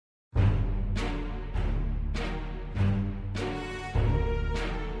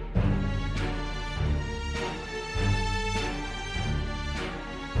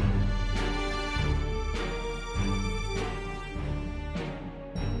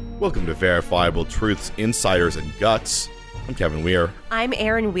Welcome to Verifiable Truths, Insiders, and Guts. I'm Kevin Weir. I'm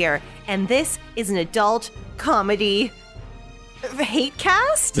Aaron Weir, and this is an adult comedy hate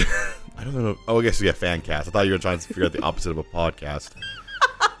cast? I don't know. Oh, I guess yeah, fan cast. I thought you were trying to figure out the opposite of a podcast,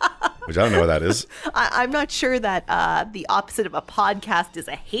 which I don't know what that is. I'm not sure that the opposite of a podcast is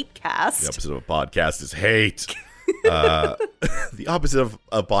a hate cast. The opposite of a podcast is hate. The opposite of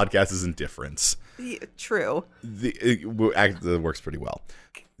a podcast is indifference. True. It works pretty well.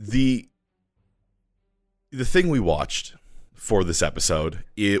 The thing we watched for this episode,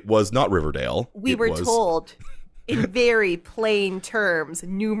 it was not Riverdale. We were told in very plain terms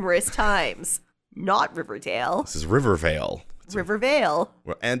numerous times, not Riverdale. This is Rivervale. Rivervale.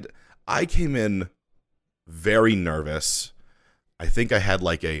 And I came in very nervous. I think I had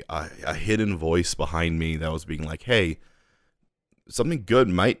like a hidden voice behind me that was being like, hey, something good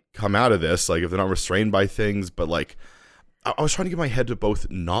might come out of this, like if they're not restrained by things. But like I was trying to get my head to both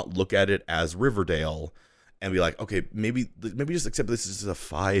not look at it as Riverdale and be like, okay, maybe just accept this is a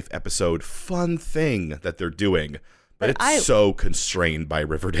 5-episode fun thing that they're doing. But it's so constrained by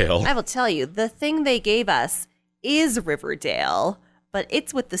Riverdale. I will tell you, the thing they gave us is Riverdale, but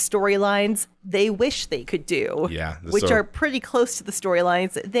it's with the storylines they wish they could do. Yeah. Which are pretty close to the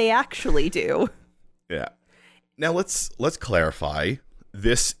storylines they actually do. Yeah. Now let's clarify.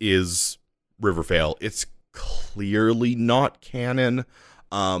 This is Rivervale. It's clearly not canon,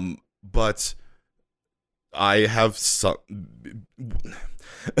 but I have some.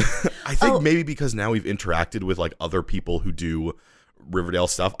 I think maybe because now we've interacted with like other people who do Riverdale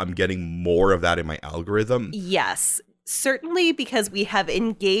stuff, I'm getting more of that in my algorithm. Yes, certainly because we have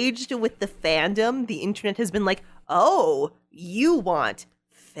engaged with the fandom. The internet has been like, "Oh, you want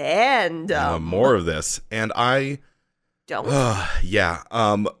fandom? More of this," and I don't. Yeah.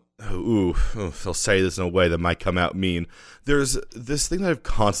 I'll say this in a way that might come out mean. There's this thing that I've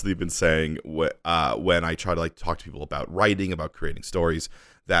constantly been saying when I try to like talk to people about writing, about creating stories,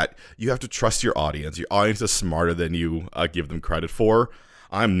 that you have to trust your audience. Your audience is smarter than you give them credit for.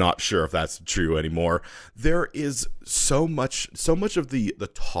 I'm not sure if that's true anymore. There is so much of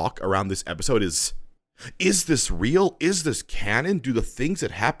the talk around this episode is this real? Is this canon? Do the things that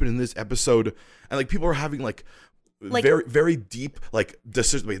happen in this episode, and like people are having like very, very deep, like,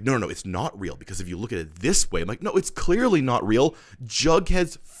 decision. Wait, no, it's not real, because if you look at it this way, I'm like, no, it's clearly not real.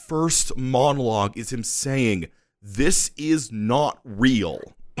 Jughead's first monologue is him saying, this is not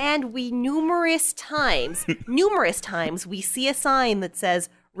real. And we numerous times, we see a sign that says,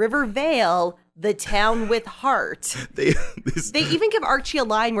 Rivervale, the town with heart. They even give Archie a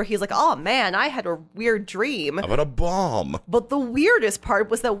line where he's like, oh man, I had a weird dream about a bomb. But the weirdest part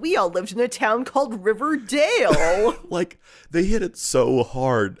was that we all lived in a town called Riverdale. Like, they hit it so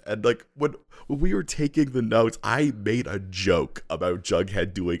hard. And like when we were taking the notes, I made a joke about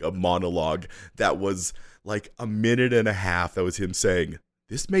Jughead doing a monologue that was like a minute and a half. That was him saying,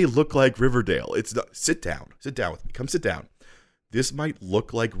 this may look like Riverdale. It's not. Sit down with me. Come sit down. This might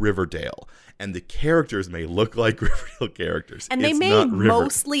look like Riverdale, and the characters may look like Riverdale characters. And they may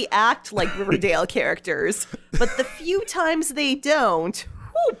mostly act like Riverdale characters, but the few times they don't,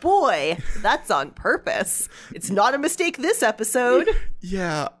 oh boy, that's on purpose. It's not a mistake this episode.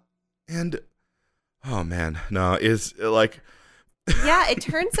 Yeah, and oh man, no, it's like... Yeah, it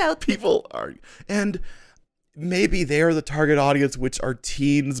turns out... people are... And... maybe they're the target audience, which are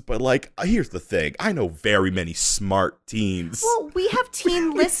teens, but like, here's the thing. I know very many smart teens. Well, we have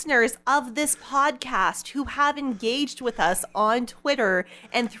teen listeners of this podcast who have engaged with us on Twitter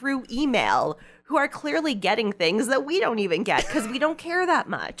and through email, who are clearly getting things that we don't even get because we don't care that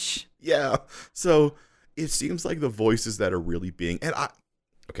much. Yeah. So it seems like the voices that are really being, and I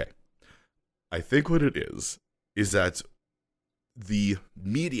think what it is that the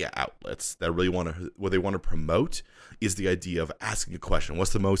media outlets that really what they want to promote is the idea of asking a question.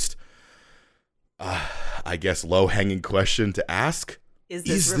 What's the most, I guess, low-hanging question to ask? Is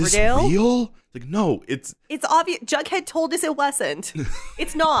this Riverdale? This real? Like, no, it's obvious. Jughead told us it wasn't.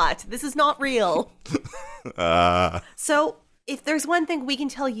 It's not. This is not real. So if there's one thing we can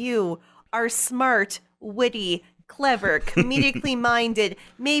tell you, our smart, witty, clever, comedically minded,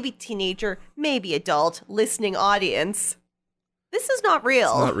 maybe teenager, maybe adult listening audience, this is not real.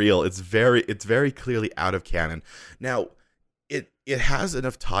 It's not real. It's very clearly out of canon. Now, it has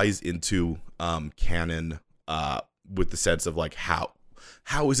enough ties into canon with the sense of like how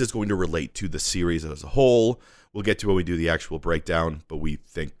is this going to relate to the series as a whole. We'll get to when we do the actual breakdown, but we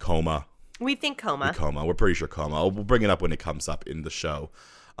think coma. We think coma. We're pretty sure coma. We'll bring it up when it comes up in the show.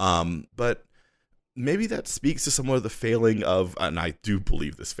 But maybe that speaks to some of the failing of, and I do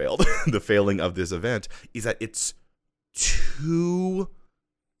believe this failed, the failing of this event is that it's too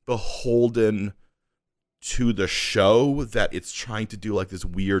beholden to the show that it's trying to do like this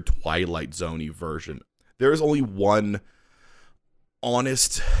weird Twilight Zone-y version. There is only one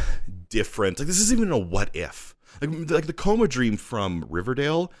honest difference. Like, this isn't even a what if. Like the coma dream from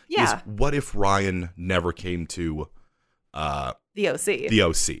Riverdale is what if Ryan never came to the OC. The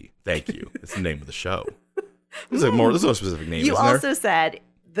OC. Thank you. It's the name of the show. There's no specific name. You also said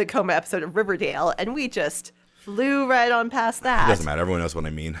the coma episode of Riverdale, and we just flew right on past that. It doesn't matter. Everyone knows what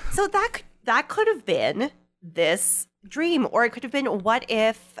I mean. So that could have been this dream, or it could have been what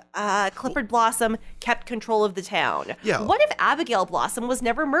if Clifford Blossom kept control of the town. Yeah. What if Abigail Blossom was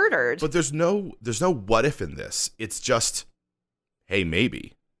never murdered? But there's no what if in this. It's just, hey,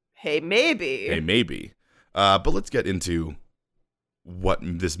 maybe. Hey, maybe. Hey, maybe. But let's get into what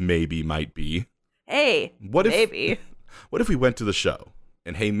this maybe might be. Hey, maybe. What if we went to the show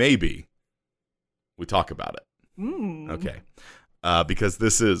and hey, maybe we talk about it? Okay. Because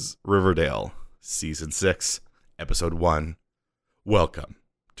this is Riverdale, Season 6, Episode 1. Welcome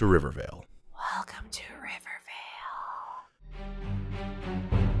to Rivervale. Welcome to Rivervale.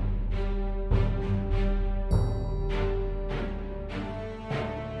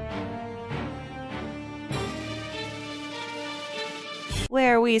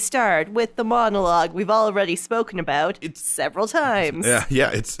 Where we start with the monologue we've already spoken about several times.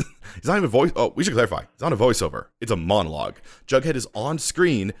 Yeah, it's not even voice. Oh, we should clarify. It's not a voiceover. It's a monologue. Jughead is on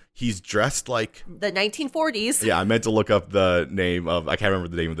screen. He's dressed like the 1940s. Yeah, I meant to look up the name of. I can't remember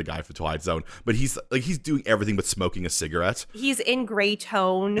the name of the guy for Twilight Zone, but he's doing everything but smoking a cigarette. He's in gray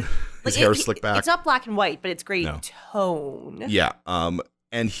tone. His hair is slicked back. It's not black and white, but it's gray tone. Yeah.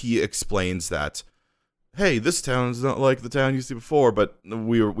 And he explains that, hey, this town's not like the town you see before, but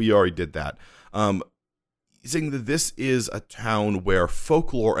we already did that. Saying that this is a town where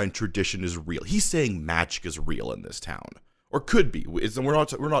folklore and tradition is real. He's saying magic is real in this town, or could be. We're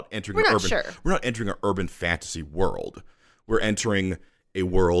not entering an urban fantasy world. We're entering a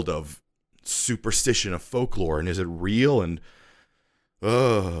world of superstition, of folklore, and is it real? And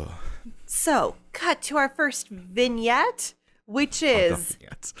so, cut to our first vignette, which is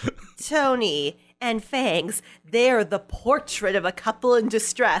Tony and Fangs. They're the portrait of a couple in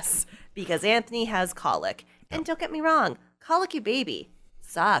distress because Anthony has colic. And don't get me wrong, colicky baby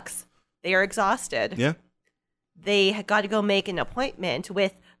sucks. They are exhausted. Yeah. They got to go make an appointment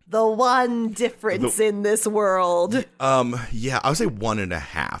with the one difference in this world. Yeah, I would say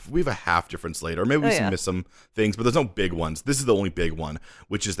 1.5. We have a half difference later. Maybe we miss some things, but there's no big ones. This is the only big one,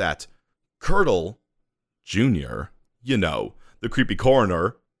 which is that Curdle Jr., the creepy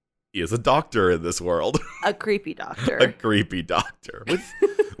coroner, is a doctor in this world. A creepy doctor. A creepy doctor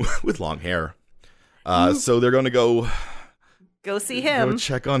with long hair. So they're going to go see him. Go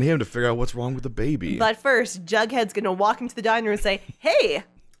check on him to figure out what's wrong with the baby. But first, Jughead's going to walk into the diner and say, hey,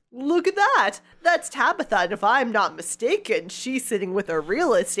 look at that. That's Tabitha. And if I'm not mistaken, she's sitting with a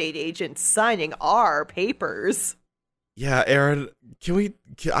real estate agent signing our papers. Yeah, Aaron,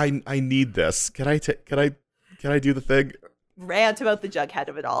 I need this. Can I do the thing? Rant about the Jughead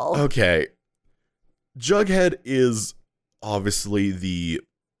of it all. Okay. Jughead is obviously the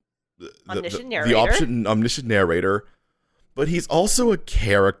omniscient narrator, but he's also a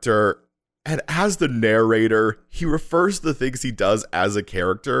character, and as the narrator, he refers to the things he does as a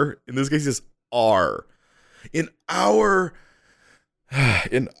character. In this case, it's R. In our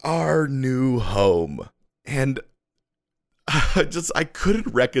new home. And I couldn't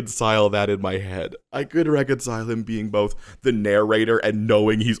reconcile that in my head. I couldn't reconcile him being both the narrator and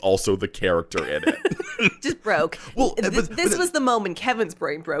knowing he's also the character in it. Just broke. Well, this was the moment Kevin's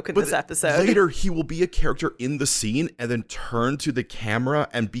brain broke in this episode. Later, he will be a character in the scene and then turn to the camera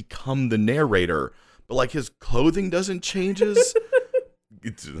and become the narrator. But like his clothing doesn't change.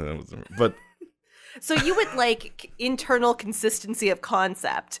 But so you would like internal consistency of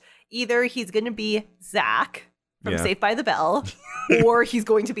concept. Either he's going to be Zach from Saved by the Bell, or he's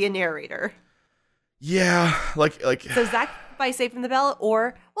going to be a narrator. Yeah, like so Zach by Saved from the Bell,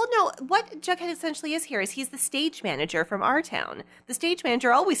 or what Jughead essentially is here is he's the stage manager from our town. The stage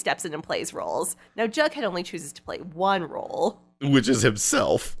manager always steps in and plays roles. Now Jughead only chooses to play one role, which is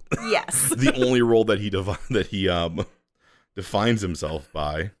himself. Yes, the only role that he defines himself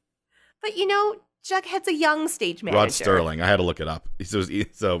by. But Jughead's a young stage manager. Rod Sterling. I had to look it up.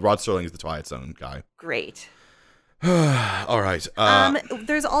 So Rod Sterling is the Twilight Zone guy. Great. All right.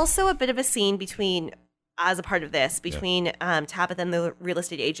 There's also a bit of a scene between Tabitha and the real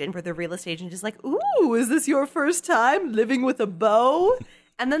estate agent, where the real estate agent is like, "Ooh, is this your first time living with a beau?"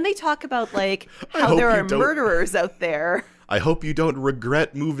 And then they talk about like how there are murderers out there. I hope you don't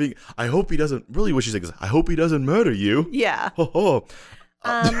regret moving. I hope he doesn't. Really, what she's saying is, I hope he doesn't murder you. Yeah. Ho ho.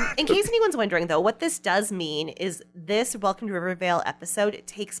 In case anyone's wondering, though, what this does mean is this Welcome to Riverdale episode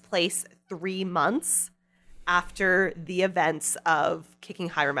takes place 3 months after the events of kicking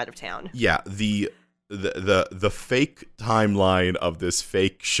Hiram out of town. Yeah, the fake timeline of this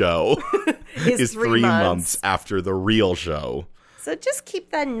fake show is 3 months after the real show. So just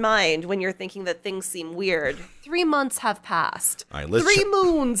keep that in mind when you're thinking that things seem weird. 3 months have passed. All right, 3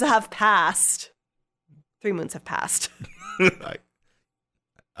 moons have passed. 3 moons have passed.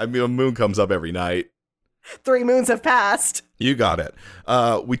 I mean, a moon comes up every night. 3 moons have passed. You got it.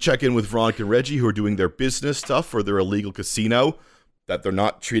 We check in with Veronica and Reggie, who are doing their business stuff for their illegal casino that they're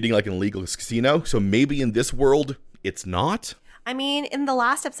not treating like an illegal casino. So maybe in this world, it's not. I mean, in the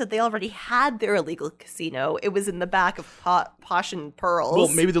last episode, they already had their illegal casino. It was in the back of Posh and Pearls. Well,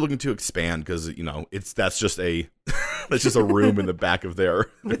 maybe they're looking to expand because, you know, that's just a room in the back of their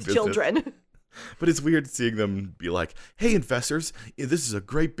with business. Children. But it's weird seeing them be like, hey, investors, this is a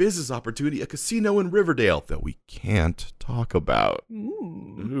great business opportunity, a casino in Riverdale that we can't talk about.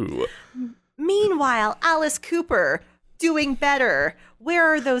 Ooh. Meanwhile, Alice Cooper, doing better. Where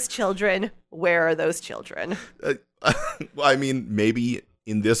are those children? Where are those children? Well, I mean, maybe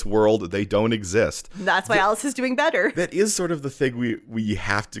in this world they don't exist. That's why Alice is doing better. That is sort of the thing we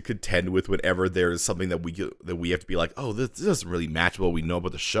have to contend with whenever there's something that we have to be like, oh, this doesn't really match what we know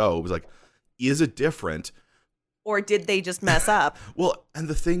about the show. It was like, is it different? Or did they just mess up? Well, and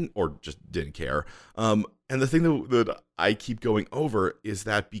the thing, or just didn't care. And the thing that I keep going over is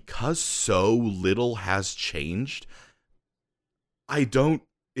that because so little has changed,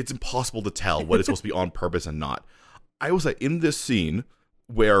 it's impossible to tell what is supposed to be on purpose and not. I was like, in this scene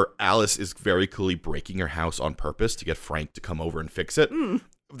where Alice is very clearly breaking her house on purpose to get Frank to come over and fix it,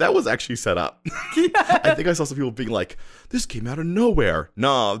 that was actually set up. Yeah. I think I saw some people being like, this came out of nowhere.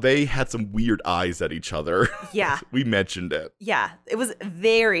 No, they had some weird eyes at each other. Yeah. We mentioned it. Yeah. It was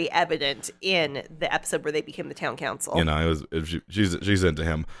very evident in the episode where they became the town council. You know, she's into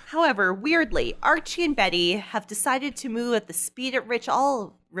him. However, weirdly, Archie and Betty have decided to move at the speed at which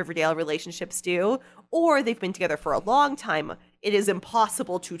all Riverdale relationships do, or they've been together for a long time. It is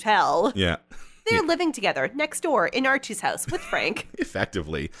impossible to tell. Yeah. They're living together next door in Archie's house with Frank.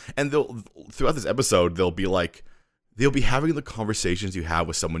 Effectively. And throughout this episode, they'll be having the conversations you have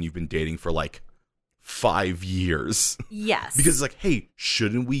with someone you've been dating for like 5 years. Yes. Because it's like, hey,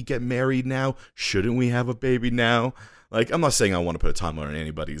 shouldn't we get married now? Shouldn't we have a baby now? Like, I'm not saying I want to put a timeline on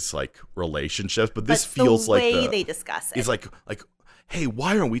anybody's like relationships, but this feels like the way they discuss it. It's like, hey,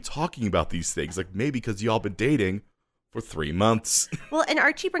 why aren't we talking about these things? Like, maybe because y'all been dating for 3 months. Well, and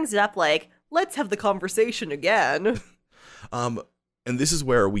Archie brings it up like, let's have the conversation again. And this is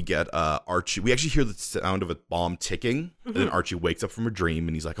where we get Archie. We actually hear the sound of a bomb ticking, and then Archie wakes up from a dream,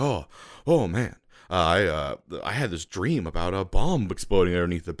 and he's like, "Oh man, I had this dream about a bomb exploding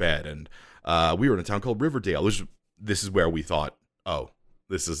underneath the bed, and we were in a town called Riverdale." This is where we thought, "Oh,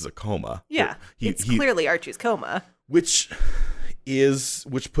 this is a coma." Yeah, it's clearly Archie's coma, which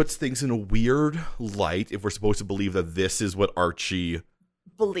puts things in a weird light if we're supposed to believe that this is what Archie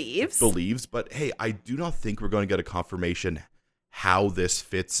believes. But hey, I do not think we're going to get a confirmation how this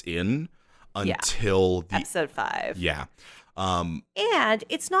fits in until episode 5. Yeah. And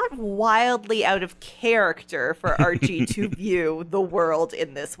it's not wildly out of character for Archie to view the world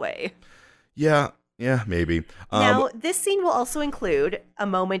in this way. Yeah, maybe. Now, this scene will also include a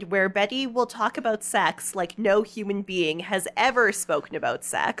moment where Betty will talk about sex like no human being has ever spoken about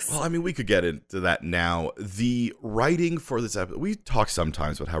sex. Well, I mean, we could get into that now. The writing for this episode, we talk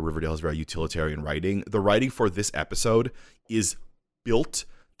sometimes about how Riverdale is very utilitarian writing. The writing for this episode is built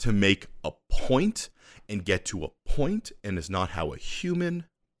to make a point and get to a point, and is not how a human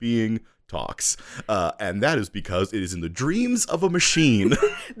being talks. And that is because it is in the dreams of a machine.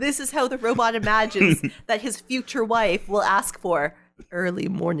 This is how the robot imagines that his future wife will ask for early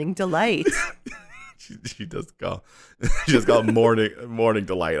morning delight. She does call morning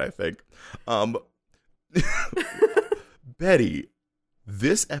delight, I think. Betty,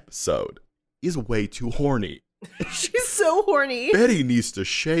 this episode is way too horny. She's so horny. Betty needs to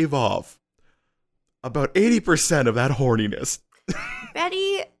shave off about 80% of that horniness.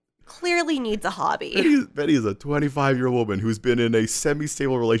 Betty clearly needs a hobby. Betty is a 25-year-old woman who's been in a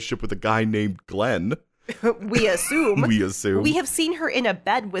semi-stable relationship with a guy named Glenn. We assume. We have seen her in a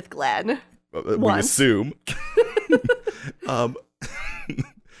bed with Glenn. We assume.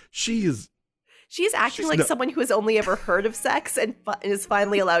 She's acting like someone who has only ever heard of sex and is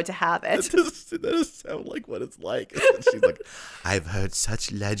finally allowed to have it. That doesn't sound like what it's like. She's like, I've heard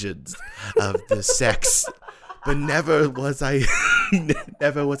such legends of the sex, but never was I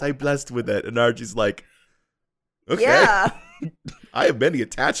blessed with it. And Archie's like, okay. Yeah. I have many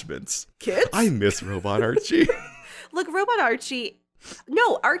attachments. Kids? I miss Robot Archie. Look, Robot Archie...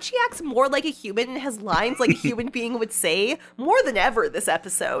 No, Archie acts more like a human and has lines like a human being would say more than ever this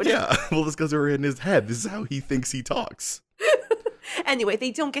episode. Yeah, well, this goes over in his head. This is how he thinks he talks. Anyway, they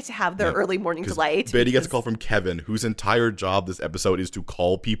don't get to have their early morning delight. Betty gets a call from Kevin, whose entire job this episode is to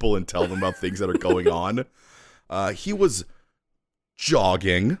call people and tell them about things that are going on. He was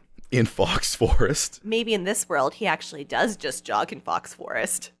jogging in Fox Forest. Maybe in this world, he actually does just jog in Fox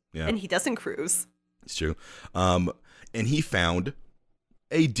Forest. Yeah. And he doesn't cruise. It's true. And he found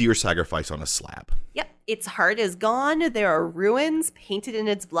a deer sacrifice on a slab. Yep, its heart is gone. There are ruins painted in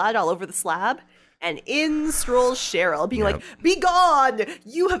its blood all over the slab. And in strolls Cheryl, being like, "Begone!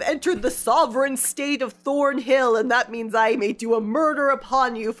 You have entered the sovereign state of Thornhill, and that means I may do a murder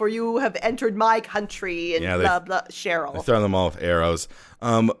upon you, for you have entered my country." And blah, blah, Cheryl. They throw them all with arrows.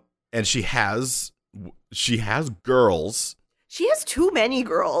 And she has girls. She has too many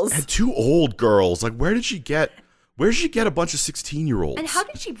girls. And 2 old girls. Like, where did she get a bunch of 16-year-olds? And how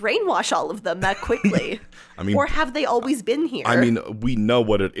did she brainwash all of them that quickly? I mean, or have they always been here? I mean, we know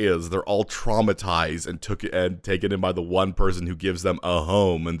what it is. They're all traumatized and taken in by the one person who gives them a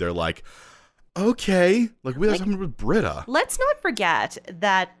home, and they're like, okay, like we have something with Britta. Let's not forget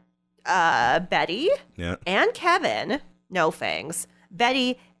that Betty and Kevin, no fangs,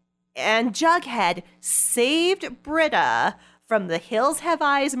 Betty and Jughead saved Britta from the Hills Have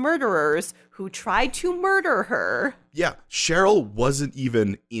Eyes murderers who tried to murder her. Yeah, Cheryl wasn't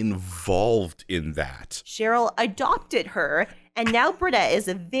even involved in that. Cheryl adopted her, and now Britta is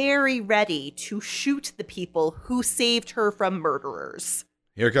very ready to shoot the people who saved her from murderers.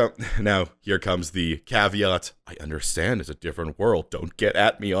 Here comes the caveat. I understand it's a different world. Don't get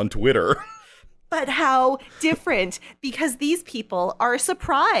at me on Twitter. But how different, because these people are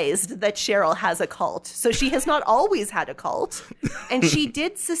surprised that Cheryl has a cult. So she has not always had a cult. And she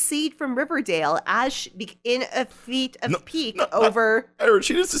did secede from Riverdale in a feat of pique over...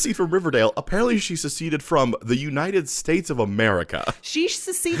 She didn't secede from Riverdale. Apparently she seceded from the United States of America. She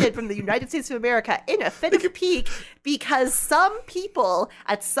seceded from the United States of America in a fit of pique because some people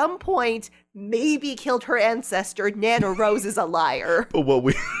at some point maybe killed her ancestor. Nana Rose is a liar. But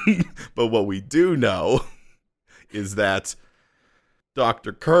what we do know is that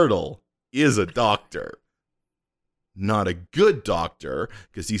Dr. Curdle is a doctor. Not a good doctor,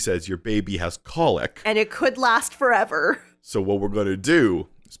 because he says your baby has colic. And it could last forever. So what we're going to do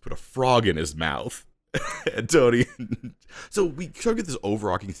is put a frog in his mouth. And Tony... So we sort of get this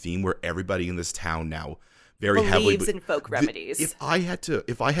overarching theme where everybody in this town now very heavily believes in folk remedies. If I had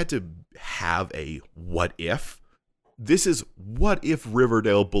to have a what if, this is what if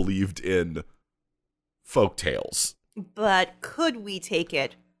Riverdale believed in folk tales. But could we take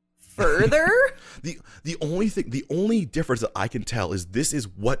it further? The only difference that I can tell is this is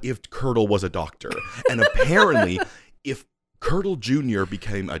what if Curdle was a doctor. And apparently if Curdle Jr.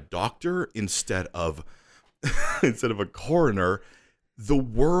 became a doctor instead of a coroner, the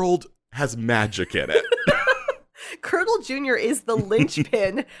world has magic in it. Curdle Jr. is the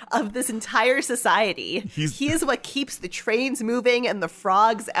linchpin of this entire society. He is what keeps the trains moving and the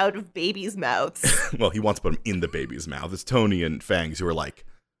frogs out of babies' mouths. Well, he wants to put them in the baby's mouth. It's Tony and Fangs who are like,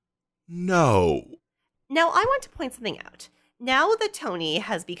 no. Now, I want to point something out. Now that Tony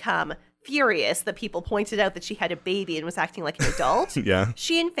has become furious that people pointed out that she had a baby and was acting like an adult, yeah,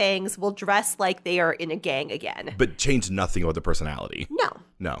 she and Fangs will dress like they are in a gang again. But change nothing about their personality.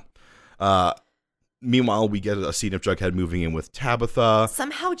 No. Meanwhile, we get a scene of Jughead moving in with Tabitha.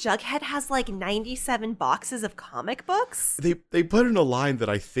 Somehow Jughead has like 97 boxes of comic books. They put in a line that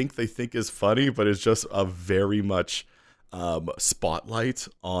I think they think is funny, but it's just a very much spotlight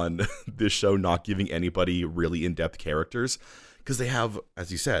on this show not giving anybody really in-depth characters. Because they have,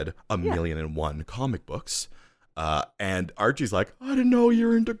 as you said, 1,000,001 comic books. And Archie's like, I didn't know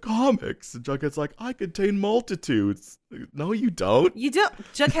you're into comics. And Jughead's like, I contain multitudes. No, you don't. You don't.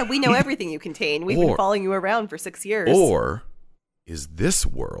 Jughead, we know everything you contain. We've been following you around for 6 years. Or is this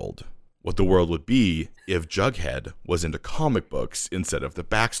world what the world would be if Jughead was into comic books instead of the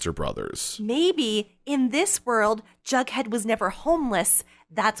Baxter Brothers? Maybe in this world, Jughead was never homeless.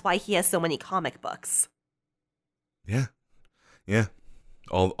 That's why he has so many comic books. Yeah.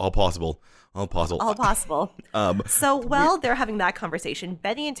 All possible. All possible. They're having that conversation.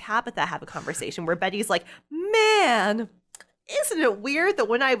 Betty and Tabitha have a conversation where Betty's like, man, isn't it weird that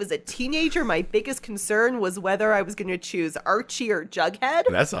when I was a teenager, my biggest concern was whether I was going to choose Archie or Jughead?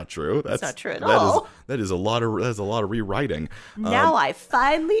 That's not true. That's not true at all. That is a lot of rewriting. Now I've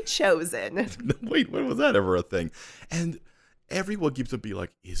finally chosen. Wait, when was that ever a thing? And everyone keeps on being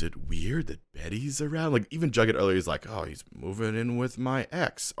like, is it weird that Betty's around? Like, even Jughead earlier is like, oh, he's moving in with my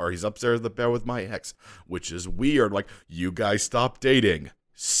ex, or he's upstairs in the bed with my ex, which is weird. Like, you guys stopped dating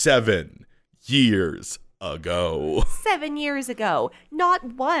 7 years ago. 7 years ago. Not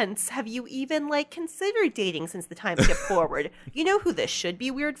once have you even, like, considered dating since the time skip forward. You know who this should be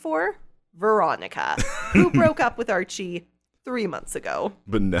weird for? Veronica, who broke up with Archie 3 months ago.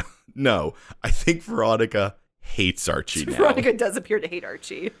 But no, I think Veronica hates Archie now. Veronica does appear to hate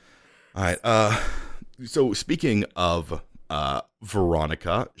Archie. All right. So speaking of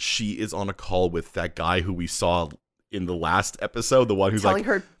Veronica, she is on a call with that guy who we saw in the last episode, the one who's telling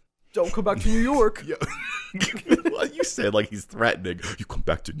her, don't come back to New York. Yeah. Well, you said like he's threatening. You come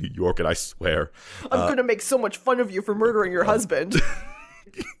back to New York and I swear. I'm going to make so much fun of you for murdering your husband.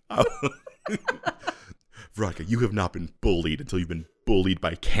 Veronica, you have not been bullied until you've been bullied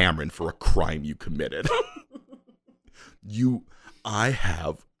by Cameron for a crime you committed. I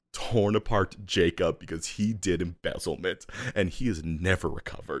have torn apart Jacob because he did embezzlement and he has never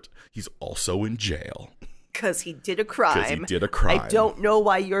recovered. He's also in jail. Because he did a crime. Because he did a crime. I don't know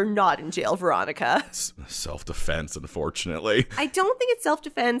why you're not in jail, Veronica. Self-defense, unfortunately. I don't think it's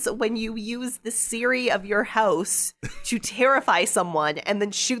self-defense when you use the Siri of your house to terrify someone and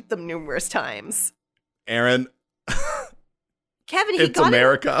then shoot them numerous times. Aaron, Kevin, it's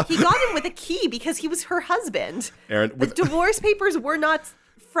America. He got him with a key because he was her husband. Aaron, the divorce papers were not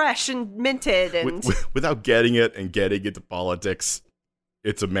fresh and minted. And without getting it and getting into politics,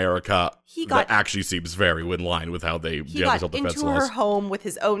 it's America. That actually seems very in line with how they got into her home with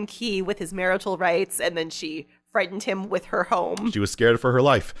his own key, with his marital rights, and then she frightened him with her home. She was scared for her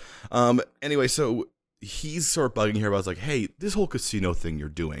life. Anyway, so he's sort of bugging her about, like, hey, this whole casino thing you're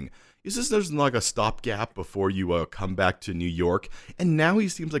doing, is this there's like a stopgap before you come back to New York? And now he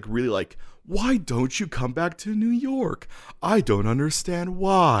seems like really like, why don't you come back to New York? I don't understand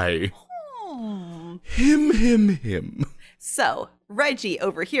why. Him. So, Reggie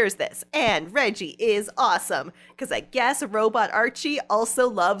overhears this, and Reggie is awesome, because I guess Robot Archie also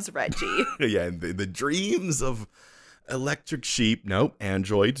loves Reggie. Yeah, and the dreams of Electric Sheep,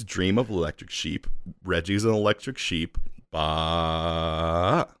 androids dream of Electric Sheep. Reggie's an electric sheep,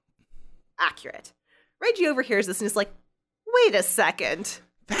 but... Accurate. Reggie overhears this and is like, wait a second.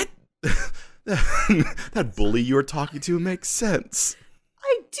 That bully you were talking to makes sense.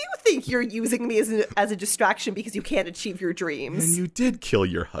 I do think you're using me as a distraction because you can't achieve your dreams. And you did kill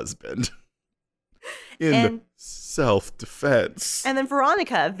your husband. In self-defense. And then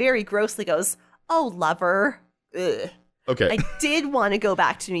Veronica very grossly goes, oh, lover. Ugh. Okay. I did want to go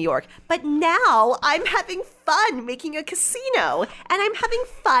back to New York, but now I'm having fun making a casino, and I'm having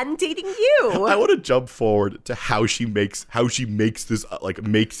fun dating you. I want to jump forward to how she makes this,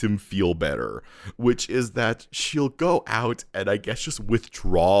 makes him feel better, which is that she'll go out and I guess just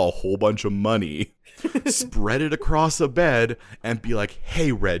withdraw a whole bunch of money, spread it across a bed, and be like,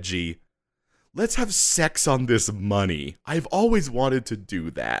 hey, Reggie, let's have sex on this money. I've always wanted to do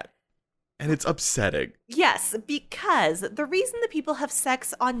that. And it's upsetting. Yes, because the reason that people have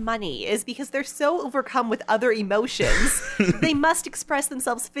sex on money is because they're so overcome with other emotions, they must express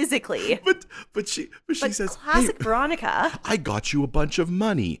themselves physically. But she says, classic hey, Veronica. I got you a bunch of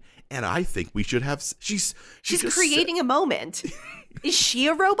money, and I think we should have... She's creating a moment. Is she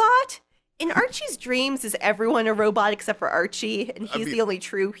a robot? In Archie's dreams, is everyone a robot except for Archie, and he's the only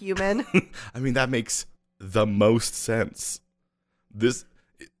true human? I mean, that makes the most sense.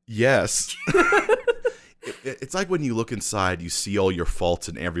 Yes. It's like when you look inside, you see all your faults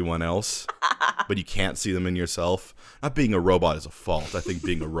in everyone else, but you can't see them in yourself. Not being a robot is a fault. I think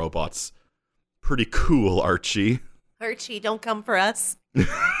being a robot's pretty cool, Archie. Archie, don't come for us.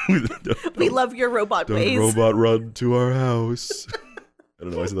 We love your robot ways. Don't robot run to our house. I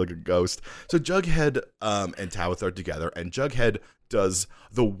don't know, I sound like a ghost. So Jughead and Tabitha are together, and Jughead does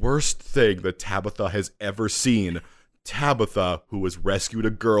the worst thing that Tabitha has ever seen. Tabitha, who has rescued a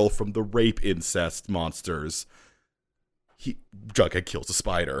girl from the rape incest monsters. Jughead kills a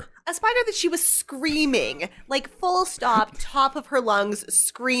spider. A spider that she was screaming, like full stop, top of her lungs,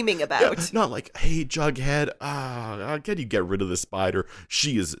 screaming about. Yeah, not like, hey, Jughead, can you get rid of the spider?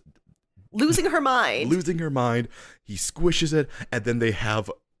 She is... losing her mind. He squishes it, and then they have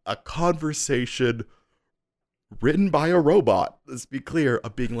a conversation written by a robot, let's be clear,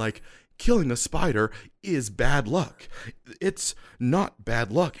 of being like, killing a spider is bad luck. It's not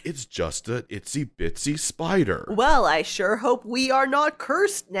bad luck. It's just a itsy-bitsy spider. Well, I sure hope we are not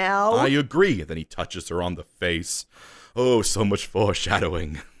cursed now. I agree. Then he touches her on the face. Oh, so much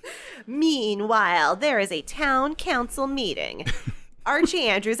foreshadowing. Meanwhile, there is a town council meeting. Archie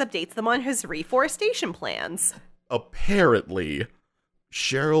Andrews updates them on his reforestation plans. apparently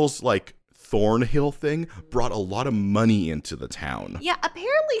Cheryl's like Thornhill thing brought a lot of money into the town. Yeah,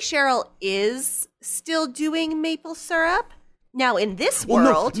 apparently Cheryl is still doing maple syrup. Now, in this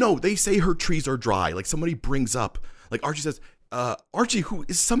world... No, they say her trees are dry. Like, somebody brings up... Like, Archie says, Archie, who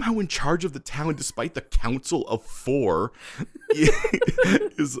is somehow in charge of the town despite the Council of Four,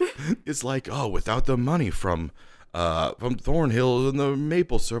 is like, oh, without the money from Thornhill and the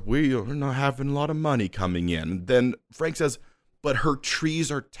maple syrup, we are not having a lot of money coming in. Then Frank says, but her trees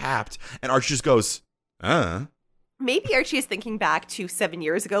are tapped. And Archie just goes, Maybe Archie is thinking back to 7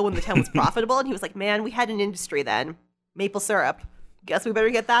 years ago when the town was profitable, and he was like, man, we had an industry then. Maple syrup. Guess we better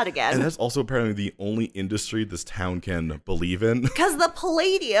get that again. And that's also apparently the only industry this town can believe in. Because the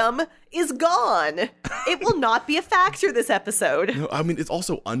palladium is gone. It will not be a factor this episode. No, I mean, it's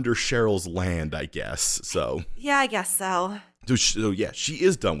also under Cheryl's land, I guess. So yeah, I guess so. So yeah, she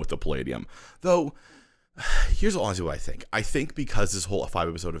is done with the palladium. Though, here's honestly what I think. I think because this whole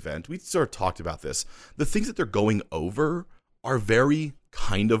 5-episode event, we sort of talked about this, the things that they're going over are very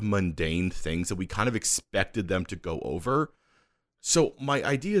kind of mundane things that we kind of expected them to go over. So my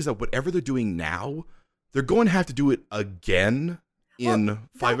idea is that whatever they're doing now, they're going to have to do it again in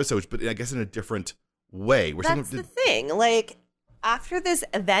 5 episodes, but I guess in a different way. That's the thing. Like, after this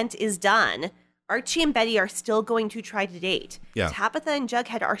event is done, Archie and Betty are still going to try to date. Yeah. Tabitha and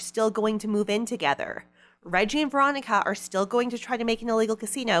Jughead are still going to move in together. Reggie and Veronica are still going to try to make an illegal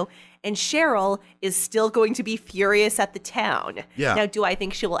casino, and Cheryl is still going to be furious at the town. Yeah. Now, do I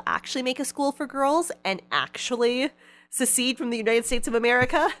think she will actually make a school for girls and actually secede from the United States of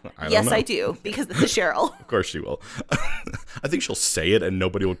America? Yes, I do, because this is Cheryl. Of course she will. I think she'll say it and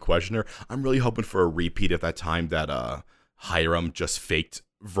nobody will question her. I'm really hoping for a repeat of that time that Hiram just faked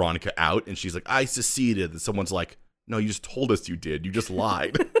Veronica out, and she's like, I seceded. And someone's like, no, you just told us you did. You just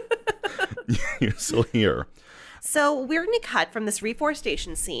lied. You're still here. So we're going to cut from this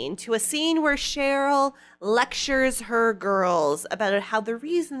reforestation scene to a scene where Cheryl lectures her girls about how the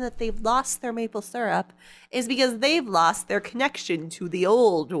reason that they've lost their maple syrup is because they've lost their connection to the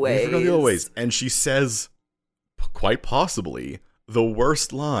old ways. The old ways. And she says, quite possibly, the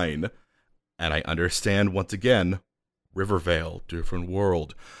worst line, and I understand once again, Rivervale, different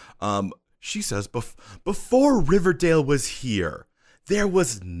world. She says, before Riverdale was here, there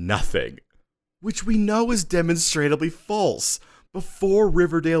was nothing. Which we know is demonstrably false. Before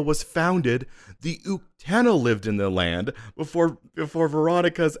Riverdale was founded, the Uktena lived in the land before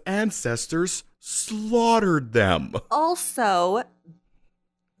Veronica's ancestors slaughtered them. Also,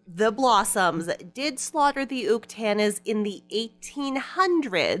 the Blossoms did slaughter the Uktenas in the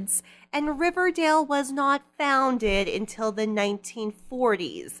 1800s, and Riverdale was not founded until the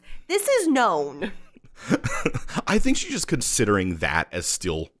 1940s. This is known. I think she's just considering that as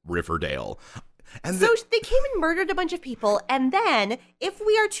still Riverdale. And so they came and murdered a bunch of people, and then, if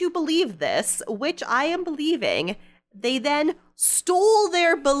we are to believe this, which I am believing, they then stole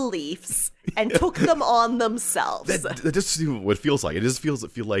their beliefs and took them on themselves. That just what it feels like. It just feels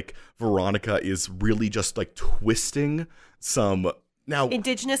like Veronica is really just like twisting some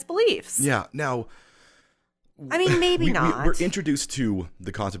indigenous beliefs. Yeah. Now, I mean, maybe not. We're introduced to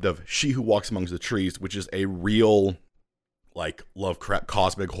the concept of She Who Walks Amongst the Trees, which is a real, like,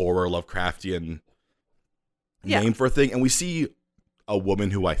 cosmic horror, Lovecraftian name for a thing. And we see a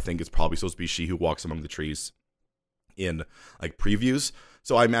woman who I think is probably supposed to be She Who Walks Among the Trees in, like, previews.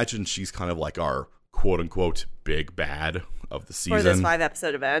 So I imagine she's kind of like our quote-unquote big bad of the season. For this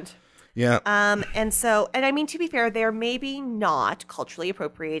 5-episode event. Yeah. And I mean, to be fair, they're maybe not culturally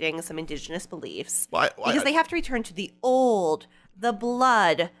appropriating some indigenous beliefs because they have to return to the old, the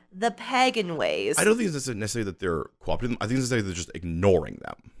blood, the pagan ways. I don't think it's necessarily that they're cooperating. I think it's necessarily they're just ignoring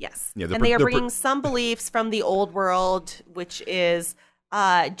them. Yes. Yeah, and they are bringing some beliefs from the old world, which is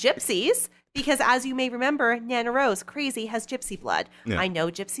gypsies. Because as you may remember, Nana Rose, crazy, has gypsy blood. Yeah. I know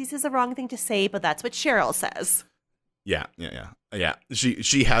gypsies is the wrong thing to say, but that's what Cheryl says. Yeah.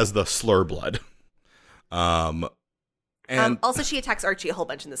 She has the slur blood. And also, she attacks Archie a whole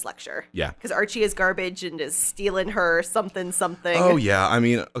bunch in this lecture. Yeah. Because Archie is garbage and is stealing her something. Oh, yeah. I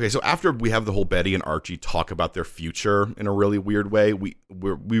mean, okay, so after we have the whole Betty and Archie talk about their future in a really weird way, we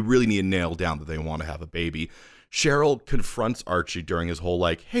really need to nail down that they want to have a baby. Cheryl confronts Archie during his whole,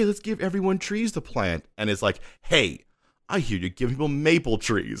 like, hey, let's give everyone trees to plant. And is like, hey, I hear you give people maple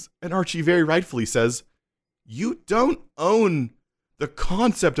trees. And Archie very rightfully says, you don't own the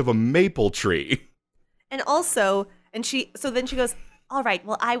concept of a maple tree. And also, then she goes, all right,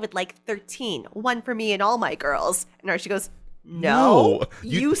 well, I would like 13, one for me and all my girls. And Archie goes, no,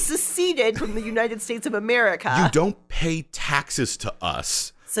 you seceded from the United States of America. You don't pay taxes to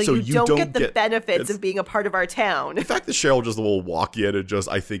us. So you don't get the benefits of being a part of our town. The fact that Cheryl just will walk in and just,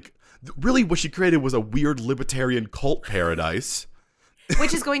 I think, really what she created was a weird libertarian cult paradise.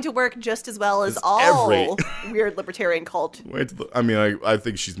 Which is going to work just as well as all weird libertarian cult. I mean, I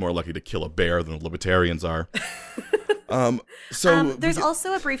think she's more lucky to kill a bear than the libertarians are. There's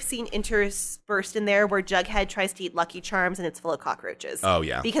also a brief scene interspersed in there where Jughead tries to eat Lucky Charms and it's full of cockroaches. Oh,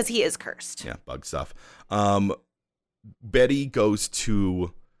 yeah. Because he is cursed. Yeah, bug stuff. Betty goes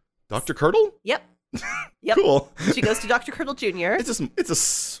to Dr. Curdle? Yep. Cool. She goes to Dr. Curdle Jr. It's a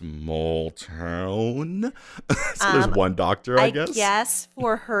small town. So there's one doctor, I guess. I guess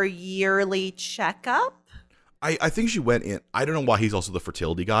for her yearly checkup. I think she went in. I don't know why he's also the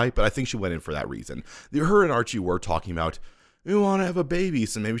fertility guy, but I think she went in for that reason. Her and Archie were talking about, we want to have a baby,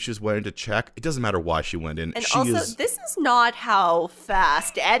 so maybe she just went in to check. It doesn't matter why she went in. And this is not how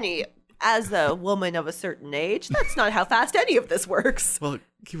fast as a woman of a certain age, that's not how fast any of this works. Well,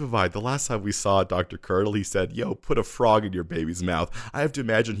 keep in mind, the last time we saw Dr. Curdle, he said, yo, put a frog in your baby's mouth. I have to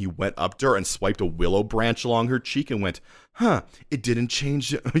imagine he went up to her and swiped a willow branch along her cheek and went, it didn't change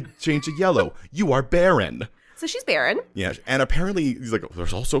to yellow. You are barren. So she's barren. Yeah, and apparently, he's like,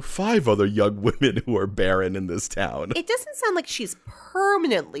 there's also 5 other young women who are barren in this town. It doesn't sound like she's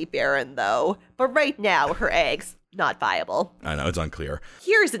permanently barren, though. But right now, her eggs, not viable. I know, it's unclear.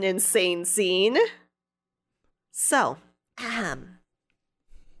 Here's an insane scene. So,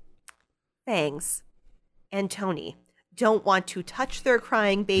 Fangs and Tony don't want to touch their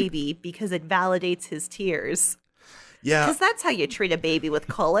crying baby because it validates his tears. Yeah. Because that's how you treat a baby with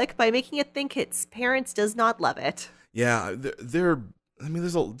colic, by making it think its parents does not love it. Yeah,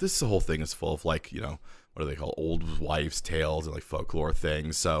 this whole thing is full of, like, you know, what do they call old wives' tales and, like, folklore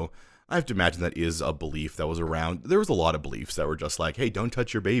things. So I have to imagine that is a belief that was around. There was a lot of beliefs that were just like, hey, don't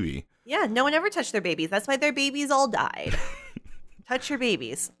touch your baby. Yeah, no one ever touched their babies. That's why their babies all died. Touch your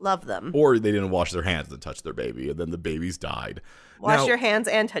babies. Love them. Or they didn't wash their hands and touch their baby, and then the babies died. Wash your hands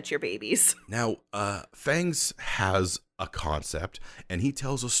and touch your babies. Now, Fangs has a concept, and he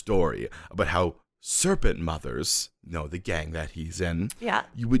tells a story about how serpent mothers, the gang that he's in,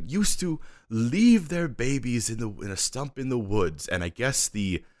 you would used to leave their babies in a stump in the woods, and I guess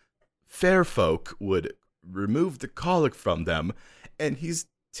the fair folk would remove the colic from them, and he's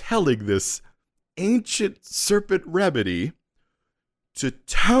telling this ancient serpent remedy to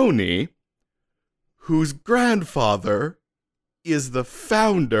Tony, whose grandfather is the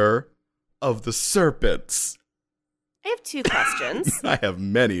founder of the Serpents. I have 2 questions. I have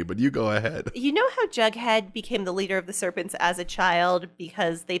many, but you go ahead. You know how Jughead became the leader of the Serpents as a child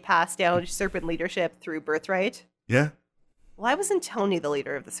because they passed down serpent leadership through birthright? Yeah. Why wasn't Tony the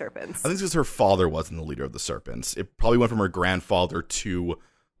leader of the Serpents? I think it's because her father wasn't the leader of the Serpents. It probably went from her grandfather to,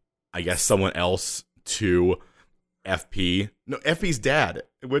 I guess, someone else to FP. No, FP's dad.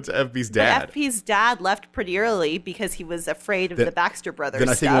 It went to FP's dad. But FP's dad left pretty early because he was afraid of the Baxter brothers. Then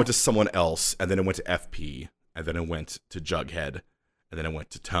I think it went to someone else, and then it went to FP, and then it went to Jughead, and then it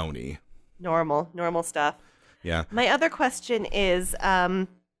went to Tony. Normal stuff. Yeah. My other question is, no,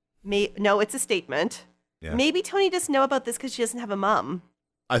 it's a statement. Yeah. Maybe Tony doesn't know about this because she doesn't have a mom.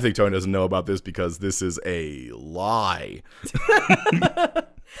 I think Tony doesn't know about this because this is a lie.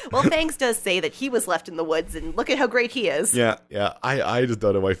 Well, Fangs does say that he was left in the woods, and look at how great he is. Yeah. I just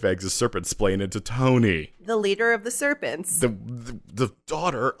don't know why Fangs is serpent-splaining to Tony. The leader of the Serpents. The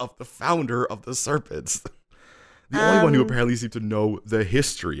daughter of the founder of the Serpents. The only one who apparently seemed to know the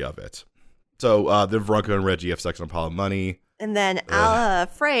history of it. So, then Veronica and Reggie have sex on a pile of money. And then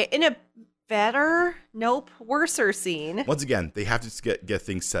Frey, in a worser scene. Once again, they have to get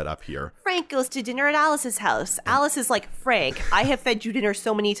things set up here. Frank goes to dinner at Alice's house. Alice is like, Frank, I have fed you dinner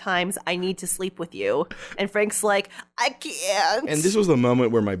so many times, I need to sleep with you. And Frank's like, I can't. And this was the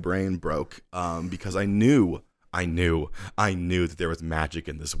moment where my brain broke, because I knew that there was magic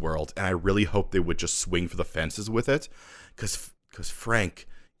in this world, and I really hoped they would just swing for the fences with it, because Frank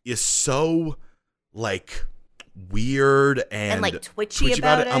is so, like, weird and like twitchy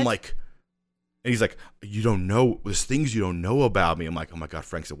about it. I'm like, and he's like, you don't know, there's things you don't know about me. I'm like, oh my God,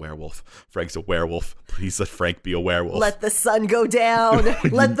 Frank's a werewolf. Please let Frank be a werewolf. Let the sun go down.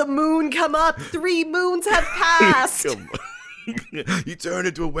 Let the moon come up. 3 moons have passed. You turned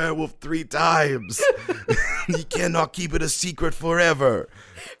into a werewolf 3 times. You cannot keep it a secret forever.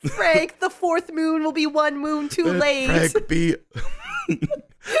 Frank, the 4th moon will be 1 moon too late. Frank be...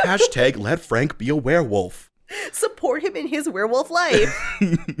 Hashtag let Frank be a werewolf. Support him in his werewolf life.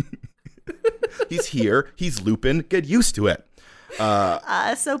 He's here. He's Lupin. Get used to it.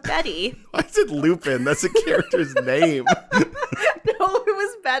 So Betty. I said Lupin. That's a character's name. it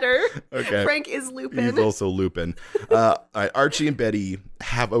was better. Okay. Frank is Lupin. He's also Lupin. All right, Archie and Betty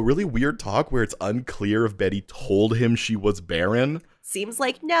have a really weird talk where it's unclear if Betty told him she was barren. Seems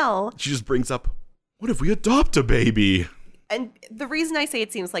like no. She just brings up, what if we adopt a baby? And the reason I say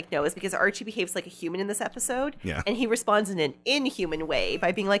it seems like no is because Archie behaves like a human in this episode. Yeah. And he responds in an inhuman way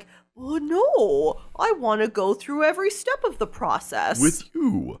by being like, oh, no, I want to go through every step of the process. With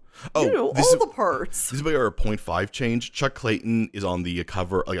you. Oh, all the parts. This is where our 0.5 change. Chuck Clayton is on the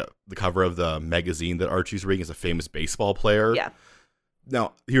cover, the cover of the magazine that Archie's reading as a famous baseball player. Yeah.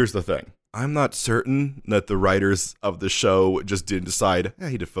 Now, here's the thing. I'm not certain that the writers of the show just didn't decide,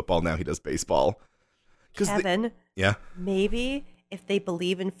 he did football, now he does baseball. Kevin, yeah. Maybe if they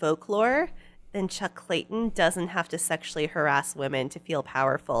believe in folklore, then Chuck Clayton doesn't have to sexually harass women to feel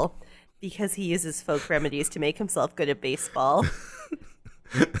powerful because he uses folk remedies to make himself good at baseball.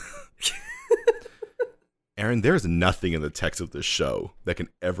 Aaron, there's nothing in the text of this show that can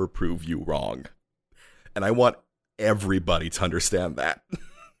ever prove you wrong. And I want everybody to understand that.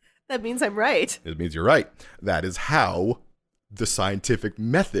 That means I'm right. It means you're right. That is how the scientific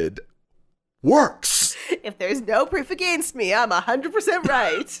method works. If there's no proof against me, I'm 100%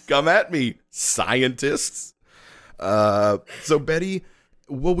 right. Come at me, scientists. So Betty,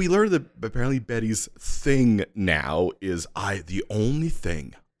 well, we learned that apparently Betty's thing now is the only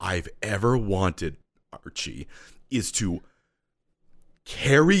thing I've ever wanted, Archie, is to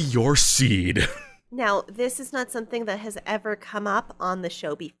carry your seed. Now, this is not something that has ever come up on the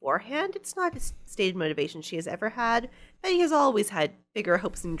show beforehand. It's not a stated motivation she has ever had. Betty has always had bigger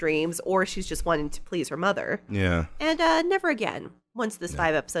hopes and dreams, or she's just wanting to please her mother. Yeah. And never again. Once this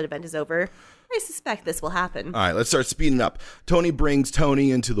 5-episode event is over, I suspect this will happen. All right, let's start speeding up. Tony brings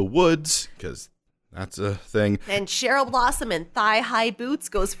Tony into the woods, because that's a thing. And Cheryl Blossom in thigh-high boots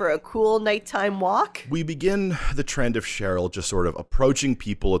goes for a cool nighttime walk. We begin the trend of Cheryl just sort of approaching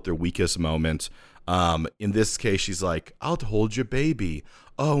people at their weakest moment. In this case, she's like, I'll hold your baby.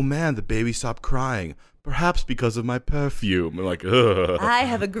 Oh man, the baby stopped crying. Perhaps because of my perfume. I'm like, ugh. I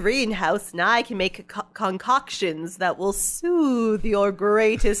have a greenhouse and I can make concoctions that will soothe your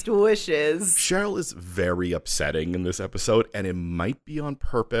greatest wishes. Cheryl is very upsetting in this episode, and it might be on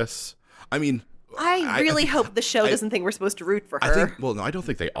purpose. I mean, I really hope the show doesn't think we're supposed to root for her. No, I don't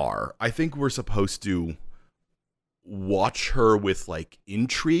think they are. I think we're supposed to watch her with like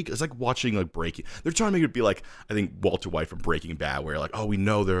intrigue. It's like watching like Breaking. They're trying to make it be like, I think Walter White from Breaking Bad, where like, oh, we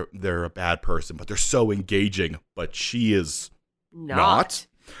know they're a bad person, but they're so engaging. But she is not.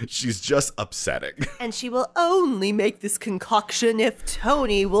 She's just upsetting. And she will only make this concoction if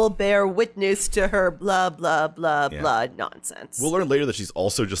Tony will bear witness to her blah, blah, blah, blah nonsense. We'll learn later that she's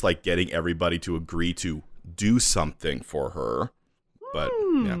also just like getting everybody to agree to do something for her. But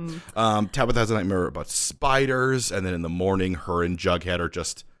yeah, Tabitha has a nightmare about spiders, and then in the morning, her and Jughead are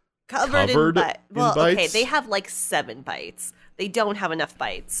just covered in bites. Well, okay, they have like 7 bites. They don't have enough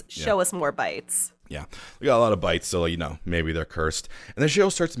bites. Show us more bites. Yeah, we got a lot of bites, so maybe they're cursed. And then Cheryl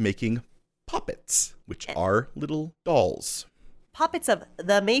starts making puppets, which are little dolls. Puppets of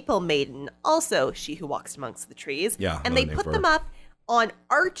the Maple Maiden, also She Who Walks Amongst the Trees. Yeah, and they put them up on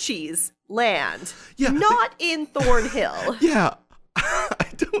Archie's land, not in Thornhill. Yeah. I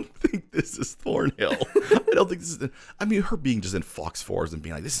don't think this is Thornhill. I don't think this is. I mean, her being just in Fox Forest and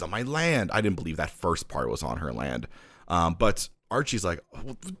being like, "This is on my land." I didn't believe that first part was on her land. But Archie's like,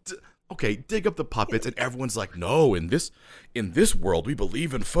 "Okay, dig up the puppets," and everyone's like, "No, in this world, we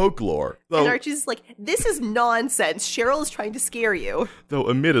believe in folklore." And Archie's like, "This is nonsense. Cheryl is trying to scare you." Though,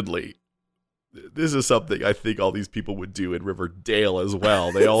 admittedly, this is something I think all these people would do in Riverdale as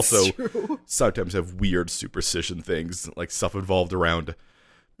well. They also sometimes have weird superstition things, like stuff involved around.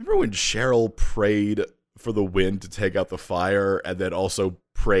 Remember when Cheryl prayed for the wind to take out the fire, and then also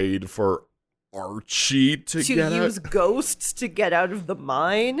prayed for Archie to use ghosts to get out of the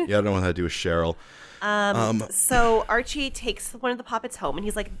mine? Yeah, I don't know what that to do with Cheryl. So Archie takes one of the puppets home, and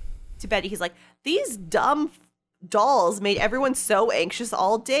he's like, to Betty, he's like, these dumb dolls made everyone so anxious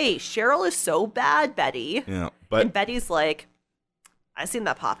all day. Cheryl is so bad, Betty. Yeah, and Betty's like, I've seen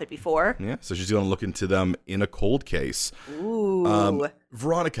that puppet before. Yeah, so she's going to look into them in a cold case. Ooh.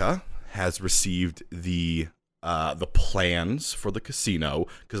 Veronica has received the plans for the casino,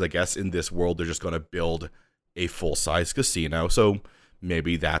 because I guess in this world they're just going to build a full-size casino. So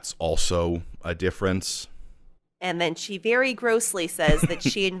maybe that's also a difference. And then she very grossly says that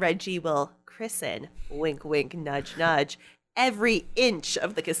she and Reggie will christen, wink, wink, nudge, nudge, every inch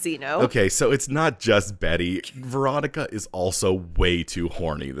of the casino. Okay, so it's not just Betty. Veronica is also way too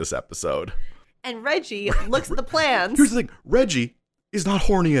horny this episode. And Reggie looks at the plans. Here's the thing. Reggie is not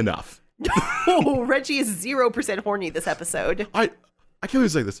horny enough. Oh, Reggie is 0% horny this episode. I can't even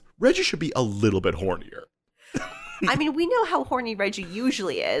say this. Reggie should be a little bit hornier. I mean, we know how horny Reggie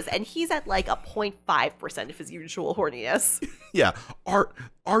usually is, and he's at like a 0.5% of his usual horniness. Yeah,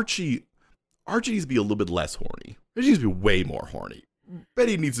 Archie needs to be a little bit less horny. Reggie needs to be way more horny.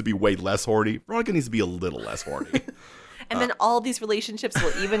 Betty needs to be way less horny. Veronica needs to be a little less horny. And then all these relationships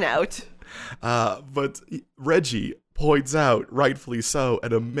will even out. But Reggie points out, rightfully so,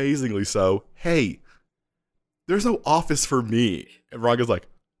 and amazingly so, hey, there's no office for me. And Veronica's like,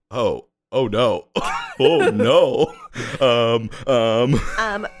 oh no. Oh no.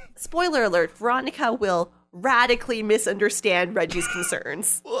 Spoiler alert, Veronica will radically misunderstand Reggie's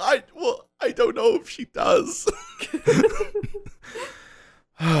concerns. Well, I don't know if she does.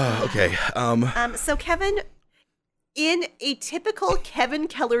 Okay. So Kevin, in a typical Kevin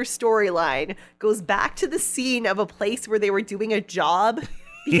Keller storyline, goes back to the scene of a place where they were doing a job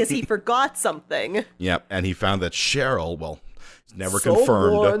because he forgot something. Yep, and he found that Cheryl, well, it's never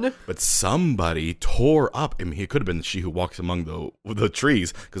confirmed, but somebody tore up. I mean, it could have been she who walks among the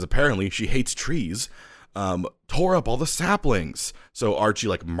trees, because apparently she hates trees. Tore up all the saplings. So Archie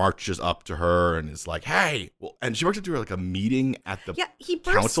marches up to her and is like, "Hey!" Well, and she walks up to her a meeting at the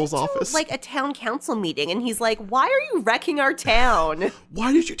council's office, like a town council meeting, and he's like, "Why are you wrecking our town?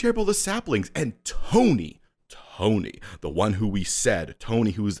 Why did you tear up all the saplings?" And Tony, the one who we said,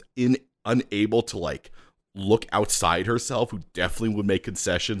 Tony, who's unable to look outside herself, who definitely would make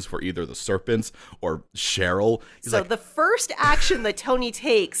concessions for either the Serpents or Cheryl. So the first action that Tony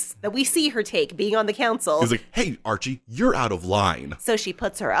takes, that we see her take, being on the council, is like, "Hey, Archie, you're out of line." So she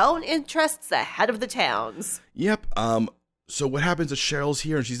puts her own interests ahead of the town's. Yep. So what happens is Cheryl's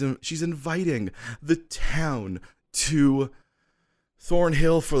here, and she's inviting the town to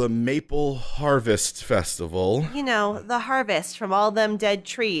Thornhill for the Maple Harvest Festival. You know, the harvest from all them dead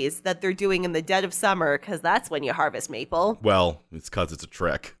trees that they're doing in the dead of summer, because that's when you harvest maple. Well, it's because it's a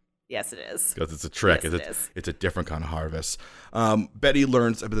trick. Yes, it is. Because it's a trick. Yes, it's a different kind of harvest. Betty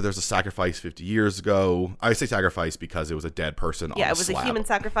learns that there's a sacrifice 50 years ago. I say sacrifice because it was a dead person on a slab. Yeah, it was a human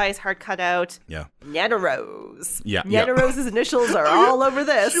sacrifice, heart cut out. Yeah. Nana Rose. Yeah. Nana Rose's initials are all over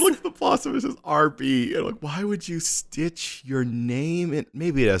this. She looks at the boss and it says RB. And why would you stitch your name in?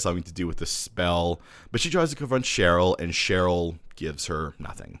 Maybe it has something to do with the spell. But she tries to confront Cheryl, and Cheryl gives her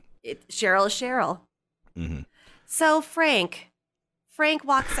nothing. Cheryl is Cheryl. Mm-hmm. So Frank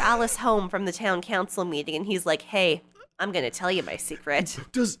walks Alice home from the town council meeting, and he's like, "Hey, I'm going to tell you my secret."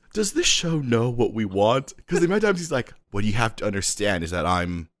 Does this show know what we want? Because the amount of times he's like, "What you have to understand is that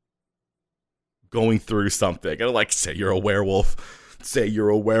I'm going through something." And I'm like, "Say you're a werewolf. Say you're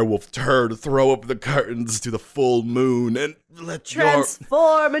a werewolf turd. Throw up the curtains to the full moon and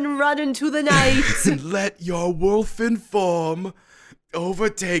transform and run into the night. And let your wolfen form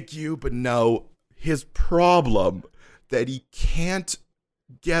overtake you." But no, his problem that he can't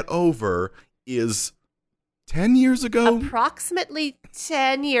get over is 10 years ago? Approximately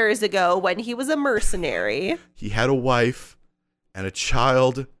 10 years ago, when he was a mercenary. He had a wife and a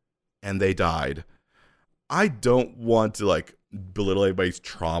child, and they died. I don't want to, belittle anybody's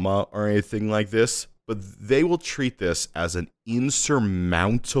trauma or anything like this, but they will treat this as an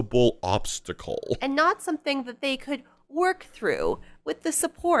insurmountable obstacle. And not something that they could work through with the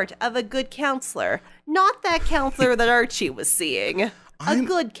support of a good counselor. Not that counselor that Archie was seeing. A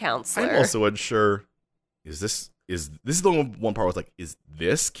good counselor. I'm also unsure. Is this the one part where it's is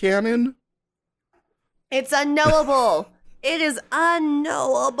this canon? It's unknowable. It is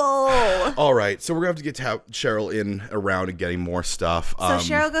unknowable. All right, so we're going to have to get Cheryl in around and getting more stuff. So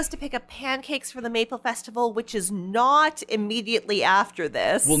Cheryl goes to pick up pancakes for the Maple Festival, which is not immediately after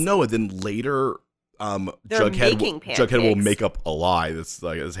this. Well, no, and then later... Jughead will make up a lie. That's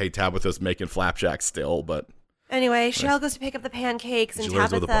hey, Tabitha's making flapjacks still, but anyway, Cheryl goes to pick up the pancakes, and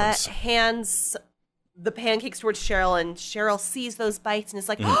Tabitha hands the pancakes towards Cheryl, and Cheryl sees those bites and is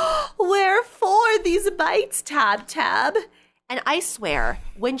like, "Wherefore these bites, Tab?" And I swear,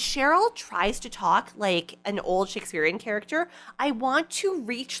 when Cheryl tries to talk like an old Shakespearean character, I want to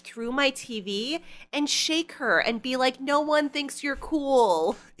reach through my TV and shake her and be like, "No one thinks you're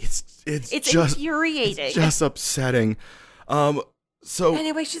cool." It's just infuriating. It's just upsetting. So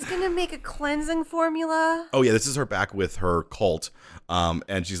anyway, she's gonna make a cleansing formula. Oh yeah, this is her back with her cult.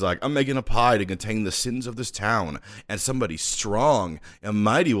 And she's like, "I'm making a pie to contain the sins of this town, and somebody strong and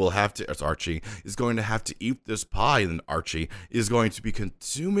mighty will have to," it's Archie, "is going to have to eat this pie, and Archie is going to be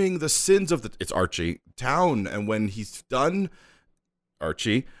consuming the sins of it's Archie, town, and when he's done,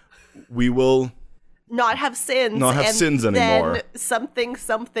 Archie, we will not have sins anymore. Then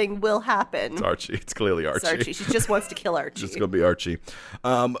something will happen." It's Archie. It's clearly Archie. It's Archie. She just wants to kill Archie. Just gonna be Archie.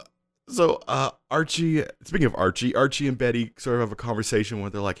 So Archie, speaking of Archie and Betty sort of have a conversation where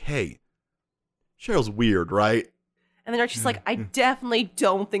they're like, hey, Cheryl's weird, right? And then Archie's like, I definitely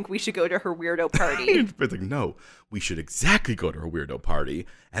don't think we should go to her weirdo party. And Betty's like, no, we should exactly go to her weirdo party.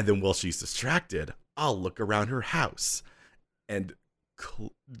 And then while she's distracted, I'll look around her house. And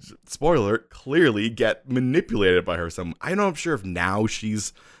spoiler, clearly get manipulated by her. I'm not sure if now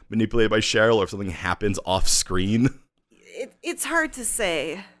she's manipulated by Cheryl or if something happens off screen. It's hard to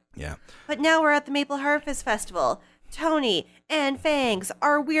say. Yeah. But now we're at the Maple Harvest Festival. Tony and Fangs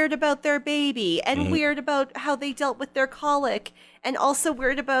are weird about their baby and weird about how they dealt with their colic and also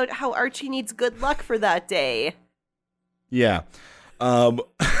weird about how Archie needs good luck for that day. Yeah.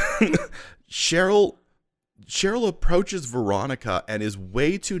 Cheryl approaches Veronica and is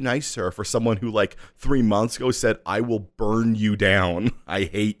way too nice to her for someone who, like, 3 months ago said, I will burn you down. I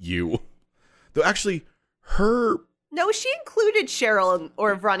hate you. Though, actually, No, she included Cheryl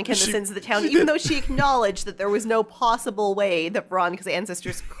or Veronica in the sins of the town, even though she acknowledged that there was no possible way that Veronica's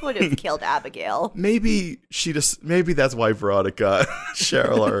ancestors could have killed Abigail. Maybe that's why Veronica,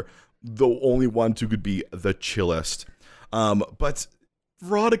 Cheryl are the only ones who could be the chillest. But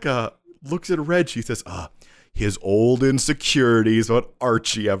Veronica looks at Reg. She says, his old insecurities about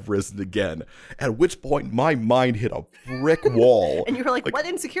Archie have risen again. At which point, my mind hit a brick wall. And you were like, what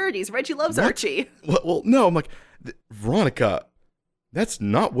insecurities? Reggie loves Archie. Well, no, I'm like, Veronica, that's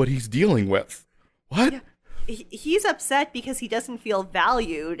not what he's dealing with. What? Yeah. He's upset because he doesn't feel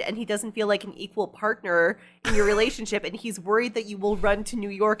valued and he doesn't feel like an equal partner in your relationship, and he's worried that you will run to New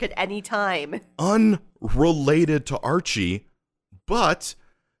York at any time. Unrelated to Archie, but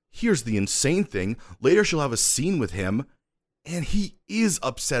here's the insane thing. Later she'll have a scene with him, and he is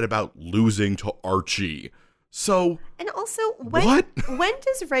upset about losing to Archie. So, and also, what? When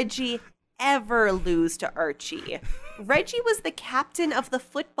does Reggie ever lose to Archie? Reggie was the captain of the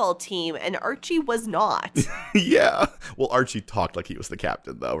football team, and Archie was not. Yeah. Well, Archie talked like he was the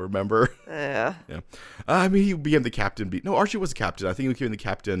captain, though, remember? Yeah. I mean, he became the captain. No, Archie was the captain. I think he became the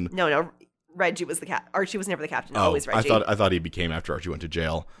captain. No. Reggie was the Archie was never the captain. Always Reggie. I thought he became after Archie went to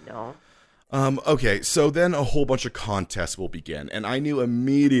jail. No. Okay, so then a whole bunch of contests will begin, and I knew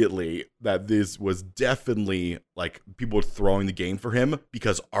immediately that this was definitely, like, people were throwing the game for him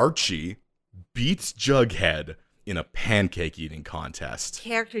because Archie beats Jughead in a pancake eating contest.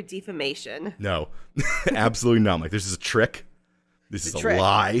 Character defamation. No, absolutely not. I'm like, this is a trick. This is a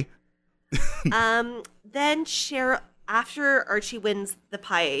lie. Then Cheryl, after Archie wins the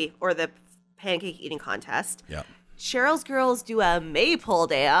pie or the pancake eating contest, yeah, Cheryl's girls do a maypole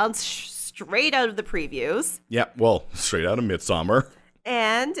dance straight out of the previews. Yeah, well, straight out of Midsommar.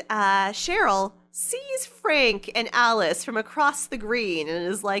 And Cheryl sees Frank and Alice from across the green and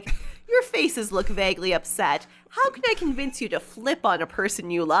is like, your faces look vaguely upset. How can I convince you to flip on a person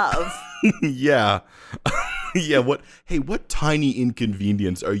you love? Yeah. Yeah, what tiny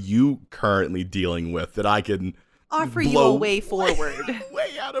inconvenience are you currently dealing with that I can offer you a way forward?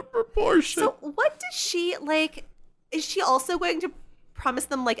 Way out of proportion. So what does she, like, is she also going to promise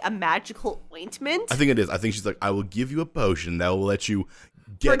them, like, a magical ointment? I think it is. I think she's like, I will give you a potion that will let you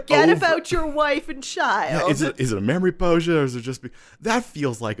forget about your wife and child. Yeah, is it a memory potion, or is it just that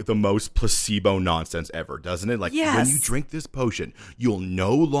feels like the most placebo nonsense ever, doesn't it? Like, yes. When you drink this potion, you'll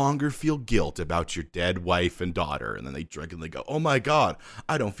no longer feel guilt about your dead wife and daughter. And then they drink and they go, oh my God,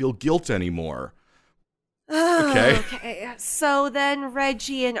 I don't feel guilt anymore. Okay. So then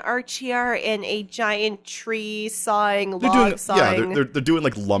Reggie and Archie are in a giant tree sawing, log sawing. Yeah, they're doing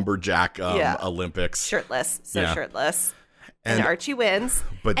like lumberjack Olympics. Shirtless. Shirtless. And Archie wins.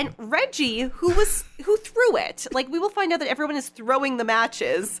 And Reggie, who threw it, like, we will find out that everyone is throwing the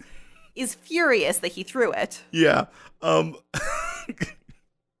matches, is furious that he threw it. Yeah. And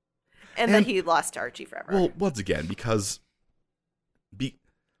then he lost to Archie forever. Well, once again, because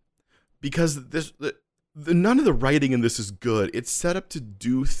this none of the writing in this is good. It's set up to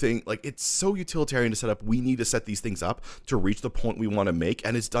do things, like, it's so utilitarian to set up. We need to set these things up to reach the point we want to make,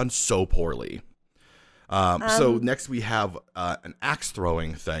 and it's done so poorly. So next we have an axe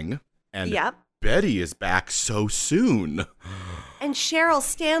throwing thing, and Betty is back so soon. And Cheryl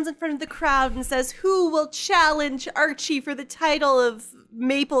stands in front of the crowd and says, who will challenge Archie for the title of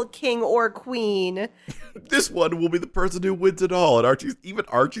Maple King or Queen? This one will be the person who wins it all. And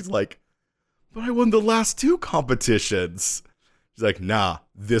Archie's like, but I won the last two competitions. She's like, nah,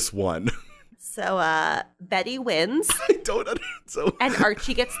 this one. So Betty wins. I don't understand. And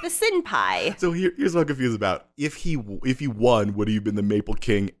Archie gets the sin pie. So here's what I'm confused about. If he won, would he have been the Maple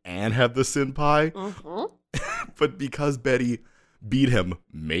King and have the sin pie? Mm-hmm. But because Betty beat him,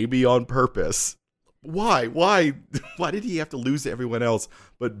 maybe on purpose, Why? Why did he have to lose to everyone else?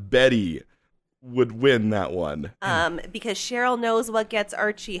 But Betty would win that one. Because Cheryl knows what gets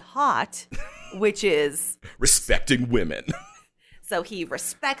Archie hot, which is respecting women. So he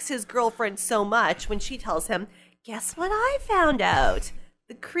respects his girlfriend so much when she tells him, guess what I found out?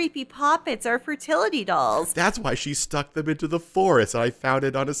 The creepy poppets are fertility dolls. That's why she stuck them into the forest, and I found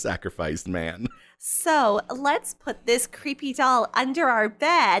it on a sacrificed man. So let's put this creepy doll under our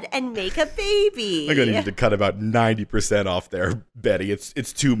bed and make a baby. I'm gonna need to cut about 90% off there, Betty.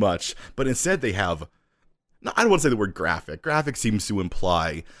 It's too much. But instead they have, no, I don't want to say the word graphic. Graphic seems to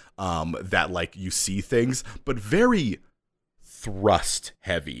imply that like you see things, but very thrust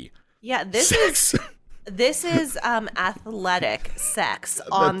heavy. Yeah, this sex. This is athletic sex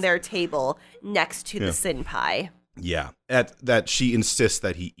on their table next to the sin pie. Yeah, that she insists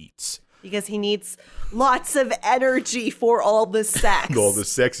that he eats. Because he needs lots of energy for all the sex. All the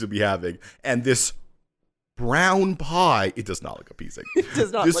sex he'll be having. And this brown pie, it does not look appeasing. It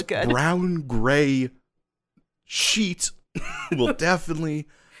does not look good. This brown-gray sheet will definitely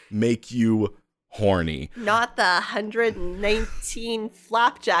make you horny. Not the 119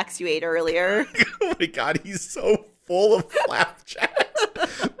 flapjacks you ate earlier. Oh my god, he's so full of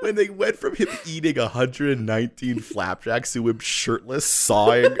flapjacks. When they went from him eating 119 flapjacks to him shirtless,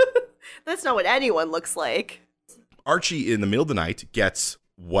 sawing. That's not what anyone looks like. Archie, in the middle of the night, gets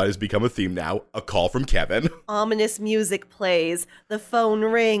what has become a theme now, a call from Kevin. Ominous music plays. The phone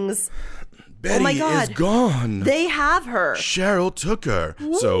rings. Betty oh my God. is gone. They have her. Cheryl took her.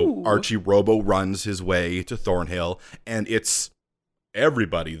 Ooh. So Archie Robo runs his way to Thornhill, and it's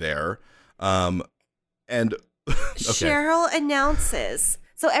everybody there. And okay. Cheryl announces.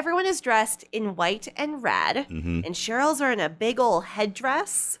 So everyone is dressed in white and red, and Cheryl's wearing a big old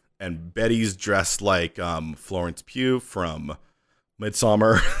headdress. And Betty's dressed like Florence Pugh from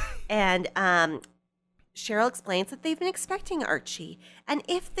Midsommar. And Cheryl explains that they've been expecting Archie. And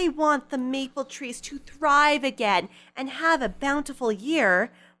if they want the maple trees to thrive again and have a bountiful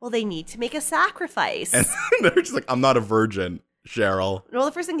year, well, they need to make a sacrifice. And they're just like, I'm not a virgin, Cheryl. Well,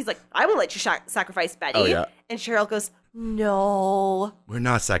 the first thing he's like, I won't let you sacrifice Betty. Oh, yeah. And Cheryl goes, no. We're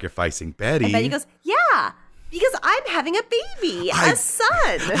not sacrificing Betty. And Betty goes, yeah. Because I'm having a baby, a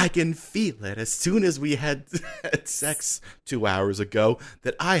son. I can feel it as soon as we had sex 2 hours ago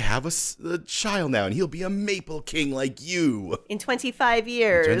that I have a child now, and he'll be a maple king like you. In 25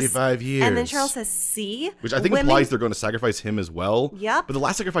 years. 25 years. And then Cheryl says, see? Which I think implies they're going to sacrifice him as well. Yep. But the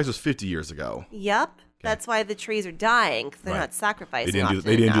last sacrifice was 50 years ago. Yep. Okay. That's why the trees are dying, because they're not sacrificing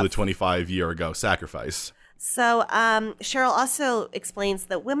They didn't do the 25-year ago sacrifice. So Cheryl also explains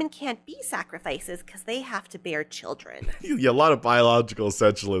that women can't be sacrifices because they have to bear children. Yeah, a lot of biological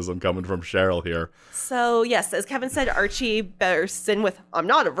essentialism coming from Cheryl here. So, yes, as Kevin said, Archie bursts in with, I'm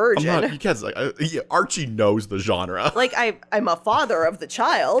not a virgin. You can't, Archie knows the genre. Like, I'm a father of the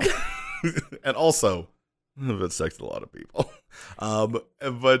child. And also, I've had sex with a lot of people.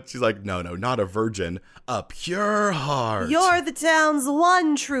 But she's like, no, not a virgin, a pure heart. You're the town's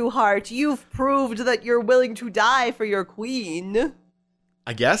one true heart. You've proved that you're willing to die for your queen.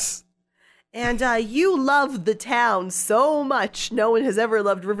 I guess. And you love the town so much. No one has ever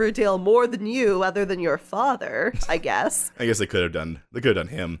loved Riverdale more than you, other than your father, I guess. I guess they could have done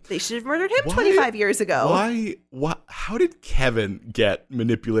him. They should have murdered him 25 years ago. Why? How did Kevin get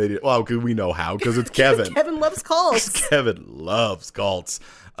manipulated? Well, because we know how, because it's Kevin. Kevin loves cults. Kevin loves cults.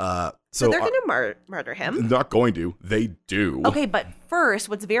 So they're going to murder him. Not going to. They do. Okay, but first,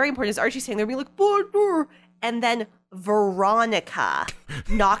 what's very important is Archie's saying they're being like, "Partner," and then Veronica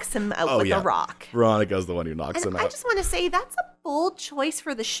knocks him out with a rock. Veronica's the one who knocks him out. I just want to say that's a bold choice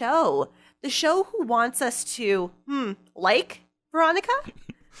for the show. The show who wants us to, like Veronica,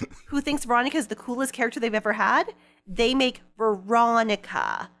 who thinks Veronica is the coolest character they've ever had, they make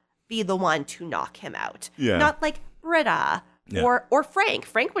Veronica be the one to knock him out. Yeah. Not like Britta or Frank.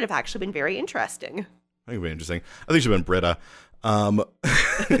 Frank would have actually been very interesting. I think it'd be interesting. I think it should have been Britta.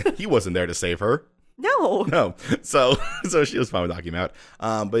 He wasn't there to save her. No. So she was fine with knocking him out.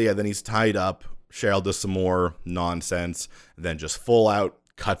 But yeah, then he's tied up. Cheryl does some more nonsense, and then just full out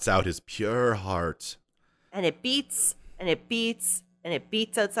cuts out his pure heart. And it beats, and it beats, and it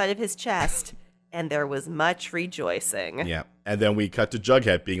beats outside of his chest, and there was much rejoicing. Yeah, and then we cut to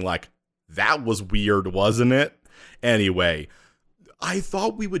Jughead being like, that was weird, wasn't it? Anyway, I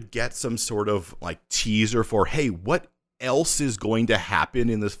thought we would get some sort of like teaser for, hey, what else is going to happen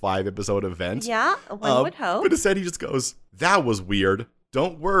in this 5-episode event? Yeah, one would hope. But instead he just goes, that was weird.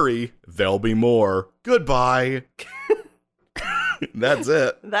 Don't worry, there'll be more. Goodbye. That's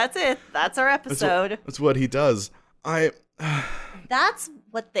it. That's it. That's our episode. That's what he does. That's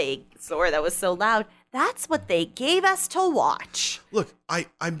what they... Sorry, that was so loud. That's what they gave us to watch. Look,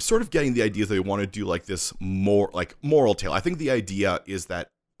 I'm sort of getting the idea that they want to do like this more like moral tale. I think the idea is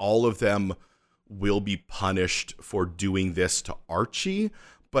that all of them will be punished for doing this to Archie,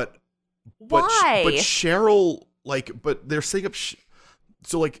 but why? But Cheryl, like, but they're setting up.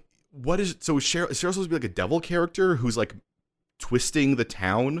 So like, what is Cheryl? Is Cheryl supposed to be like a devil character who's like twisting the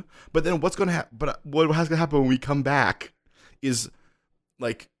town? But then what's going to happen? But what has going to happen when we come back is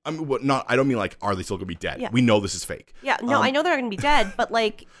like, I mean, what not? I don't mean like, are they still gonna be dead? Yeah. We know this is fake. Yeah, no, I know they're gonna be dead, but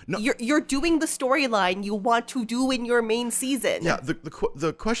like, No. you're doing the storyline you want to do in your main season. Yeah,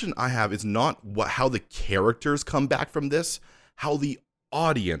 the question I have is not how the characters come back from this, how the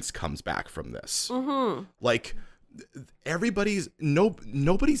audience comes back from this. Mm-hmm. Like,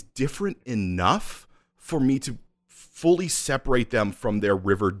 nobody's different enough for me to fully separate them from their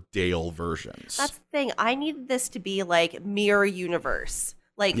Riverdale versions. That's the thing. I need this to be like mirror universe,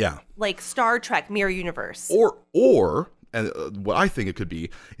 like Star Trek mirror universe, or and what I think it could be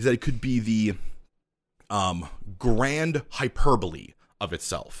is that it could be the grand hyperbole of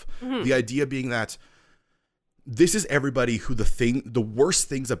itself. Mm-hmm. The idea being that this is everybody who the worst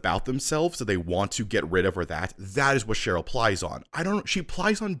things about themselves that they want to get rid of, or that is what Cheryl plies on. She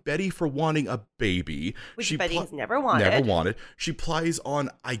plies on Betty for wanting a baby, which Betty has never wanted. She plies on,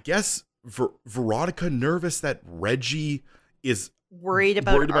 I guess, Veronica nervous that Reggie is worried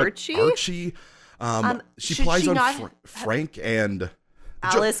about Archie. She plies on Frank and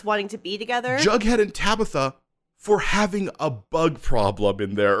Alice wanting to be together. Jughead and Tabitha for having a bug problem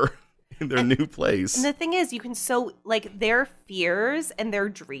in their new place. And the thing is, you can their fears and their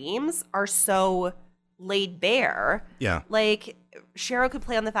dreams are so laid bare. Yeah. Like, Cheryl could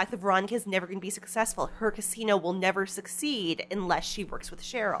play on the fact that Veronica is never going to be successful. Her casino will never succeed unless she works with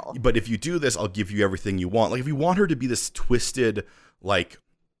Cheryl. But if you do this, I'll give you everything you want. Like, if you want her to be this twisted, like,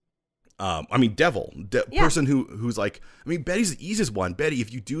 devil person who's like, Betty's the easiest one. Betty,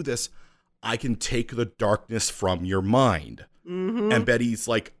 if you do this, I can take the darkness from your mind. Mm-hmm. And Betty's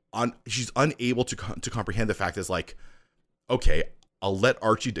like, she's unable to comprehend the fact is like, okay, I'll let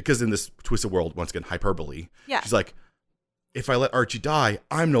Archie, because in this twisted world, once again, hyperbole. Yeah. She's like, if I let Archie die,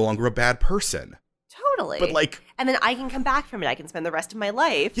 I'm no longer a bad person. Totally. But like, and then I can come back from it. I can spend the rest of my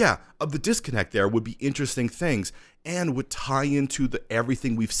life. Yeah. The disconnect there would be interesting things and would tie into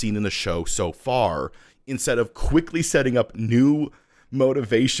everything we've seen in the show so far, instead of quickly setting up new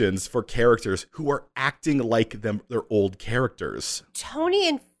motivations for characters who are acting like their old characters. Tony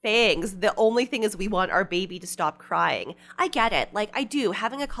and Fangs, the only thing is we want our baby to stop crying. I get it. Like, I do.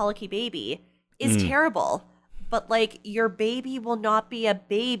 Having a colicky baby is terrible. But, like, your baby will not be a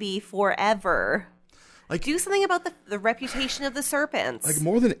baby forever. Like, do something about the reputation of the serpents. Like,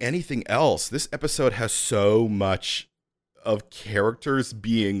 more than anything else, this episode has so much of characters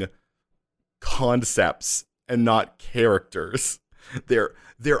being concepts and not characters. They're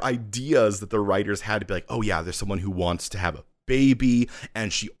ideas that the writers had to be like, oh yeah, there's someone who wants to have a baby,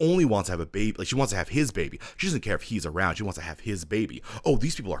 and she only wants to have a baby. Like, she wants to have his baby. She doesn't care if he's around. She wants to have his baby. Oh,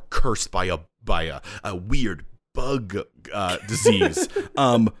 these people are cursed by a weird bug disease.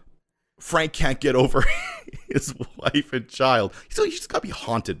 Frank can't get over his wife and child. So he's just got to be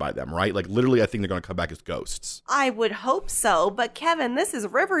haunted by them, right? Like, literally, I think they're going to come back as ghosts. I would hope so, but Kevin, this is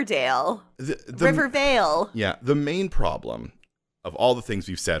Riverdale. Rivervale. Yeah, the main problem of all the things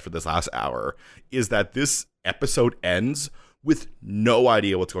we've said for this last hour is that this episode ends with no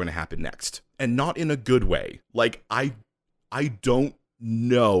idea what's going to happen next, and not in a good way. Like, I don't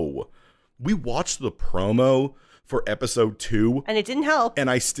know. We watched the promo for episode 2, and it didn't help, and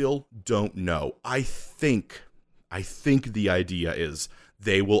I still don't know. I think the idea is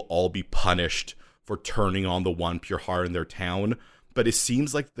they will all be punished for turning on the one pure heart in their town. But it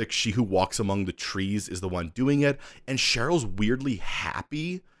seems like the she who walks among the trees is the one doing it. And Cheryl's weirdly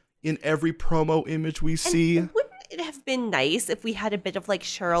happy in every promo image we see. And wouldn't it have been nice if we had a bit of like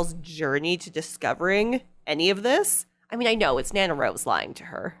Cheryl's journey to discovering any of this? I mean, I know it's Nana Rose lying to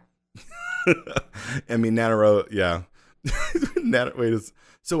her. I mean, Nana Rose, yeah.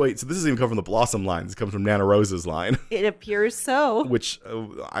 So this doesn't even come from the Blossom line. This comes from Nana Rose's line. It appears so. Which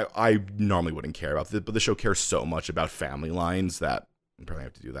I normally wouldn't care about, but the show cares so much about family lines that I probably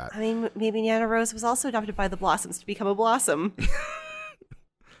have to do that. I mean, maybe Nana Rose was also adopted by the Blossoms to become a Blossom.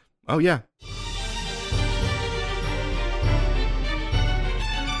 Oh, yeah.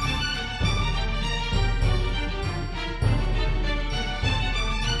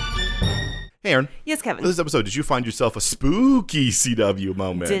 Hey, Aaron. Yes, Kevin. In this episode, did you find yourself a spooky CW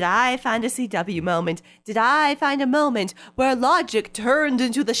moment? Did I find a CW moment? Did I find a moment where logic turned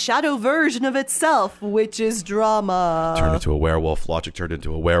into the shadow version of itself, which is drama? Turned into a werewolf. Logic turned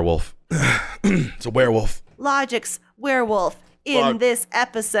into a werewolf. It's a werewolf. Logic's werewolf in this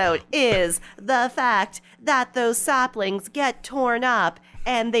episode is the fact that those saplings get torn up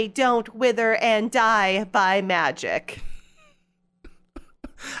and they don't wither and die by magic.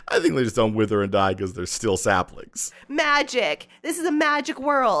 I think they just don't wither and die because they're still saplings. Magic. This is a magic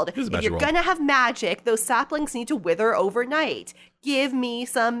world. If you're going to have magic, those saplings need to wither overnight. Give me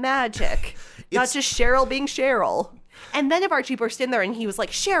some magic. Not just Cheryl being Cheryl. And then if Archie burst in there and he was like,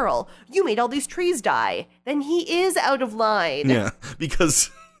 Cheryl, you made all these trees die, then he is out of line. Yeah,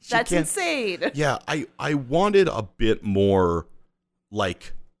 because that's insane. Yeah, I wanted a bit more,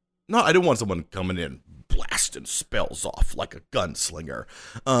 like, no, I didn't want someone coming in blasting spells off like a gunslinger.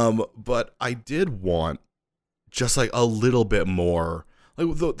 But I did want just like a little bit more.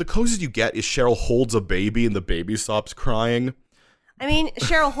 Like the closest you get is Cheryl holds a baby and the baby stops crying. I mean,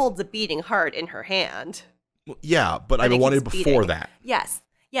 Cheryl holds a beating heart in her hand. Well, yeah, but I wanted before that.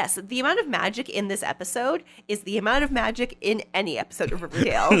 Yes, the amount of magic in this episode is the amount of magic in any episode of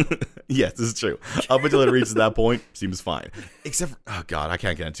Riverdale. Yes, this is true. Up until it reaches that point, seems fine. Except for, oh God, I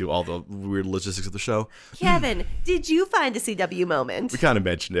can't get into all the weird logistics of the show. Kevin, did you find a CW moment? We kind of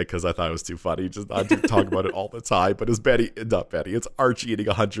mentioned it because I thought it was too funny just not to talk about it all the time. But it was it's Archie eating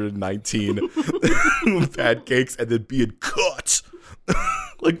 119 pancakes and then being cut.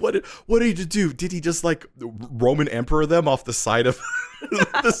 Like, what did he do? Did he just, like, Roman Emperor them off the side of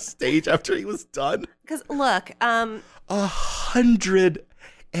the stage after he was done? Because, look,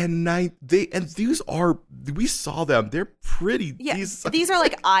 109, these are, we saw them, they're pretty. Yeah, these are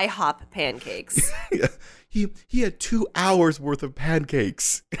like IHOP pancakes. Yeah, he had 2 hours worth of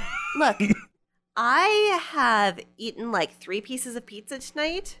pancakes. Look, I have eaten like 3 pieces of pizza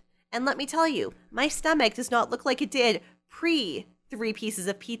tonight, and let me tell you, my stomach does not look like it did pre 3 pieces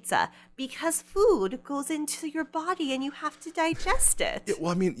of pizza because food goes into your body and you have to digest it. Yeah,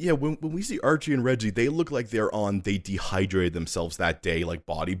 well, I mean, yeah, when we see Archie and Reggie, they look like they dehydrated themselves that day, like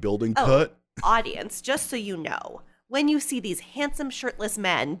bodybuilding cut. Audience, just so you know, when you see these handsome shirtless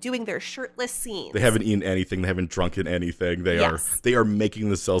men doing their shirtless scenes. They haven't eaten anything, they haven't drunken anything. They are making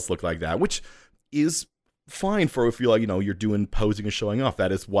themselves look like that, which is fine for if you're like, you're doing posing and showing off.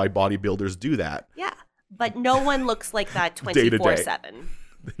 That is why bodybuilders do that. Yeah. But no one looks like that 24/7.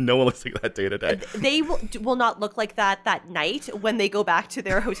 No one looks like that day to day. They will not look like that night when they go back to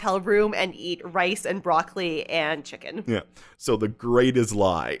their hotel room and eat rice and broccoli and chicken. Yeah. So the greatest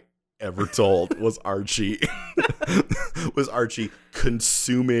lie ever told was Archie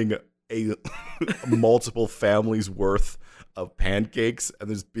consuming a multiple families worth of pancakes and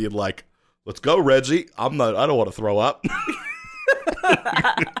just being like, "Let's go, Reggie. I don't want to throw up."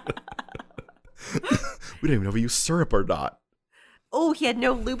 We don't even know if he used syrup or not. Oh, he had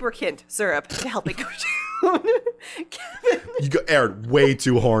no lubricant syrup to help it go down. You got Aaron way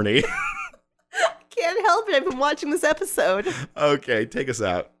too horny. Can't help it. I've been watching this episode. Okay, take us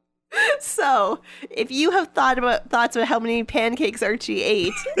out. So, if you have thoughts about how many pancakes Archie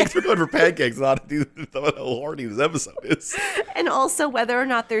ate. Thanks for going for pancakes, not how horny this episode is. And also whether or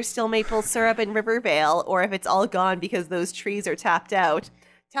not there's still maple syrup in Rivervale or if it's all gone because those trees are tapped out.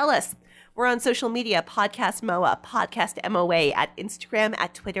 Tell us. We're on social media, Podcast MOA, Podcast MOA, at Instagram,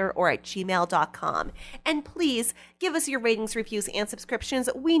 at Twitter, or at gmail.com. And please give us your ratings, reviews, and subscriptions.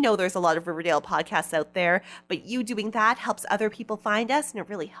 We know there's a lot of Riverdale podcasts out there, but you doing that helps other people find us, and it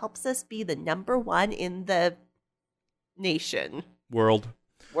really helps us be the #1 in the nation. World.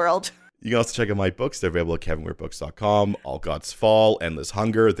 You can also check out my books. They're available at kevinweirdbooks.com. All Gods Fall, Endless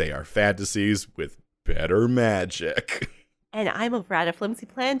Hunger. They are fantasies with better magic. And I'm over at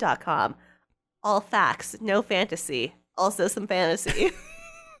flimsyplan.com. All facts, no fantasy. Also some fantasy.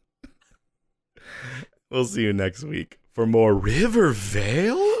 We'll see you next week for more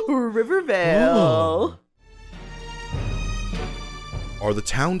Rivervale? Rivervale. Whoa. Are the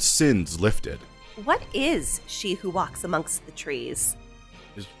town's sins lifted? What is She Who Walks Amongst the Trees?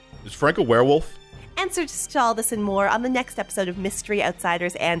 Is Frank a werewolf? Answers to all this and more on the next episode of Mystery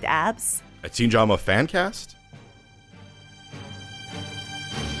Outsiders and Abs. A Teen Drama Fancast?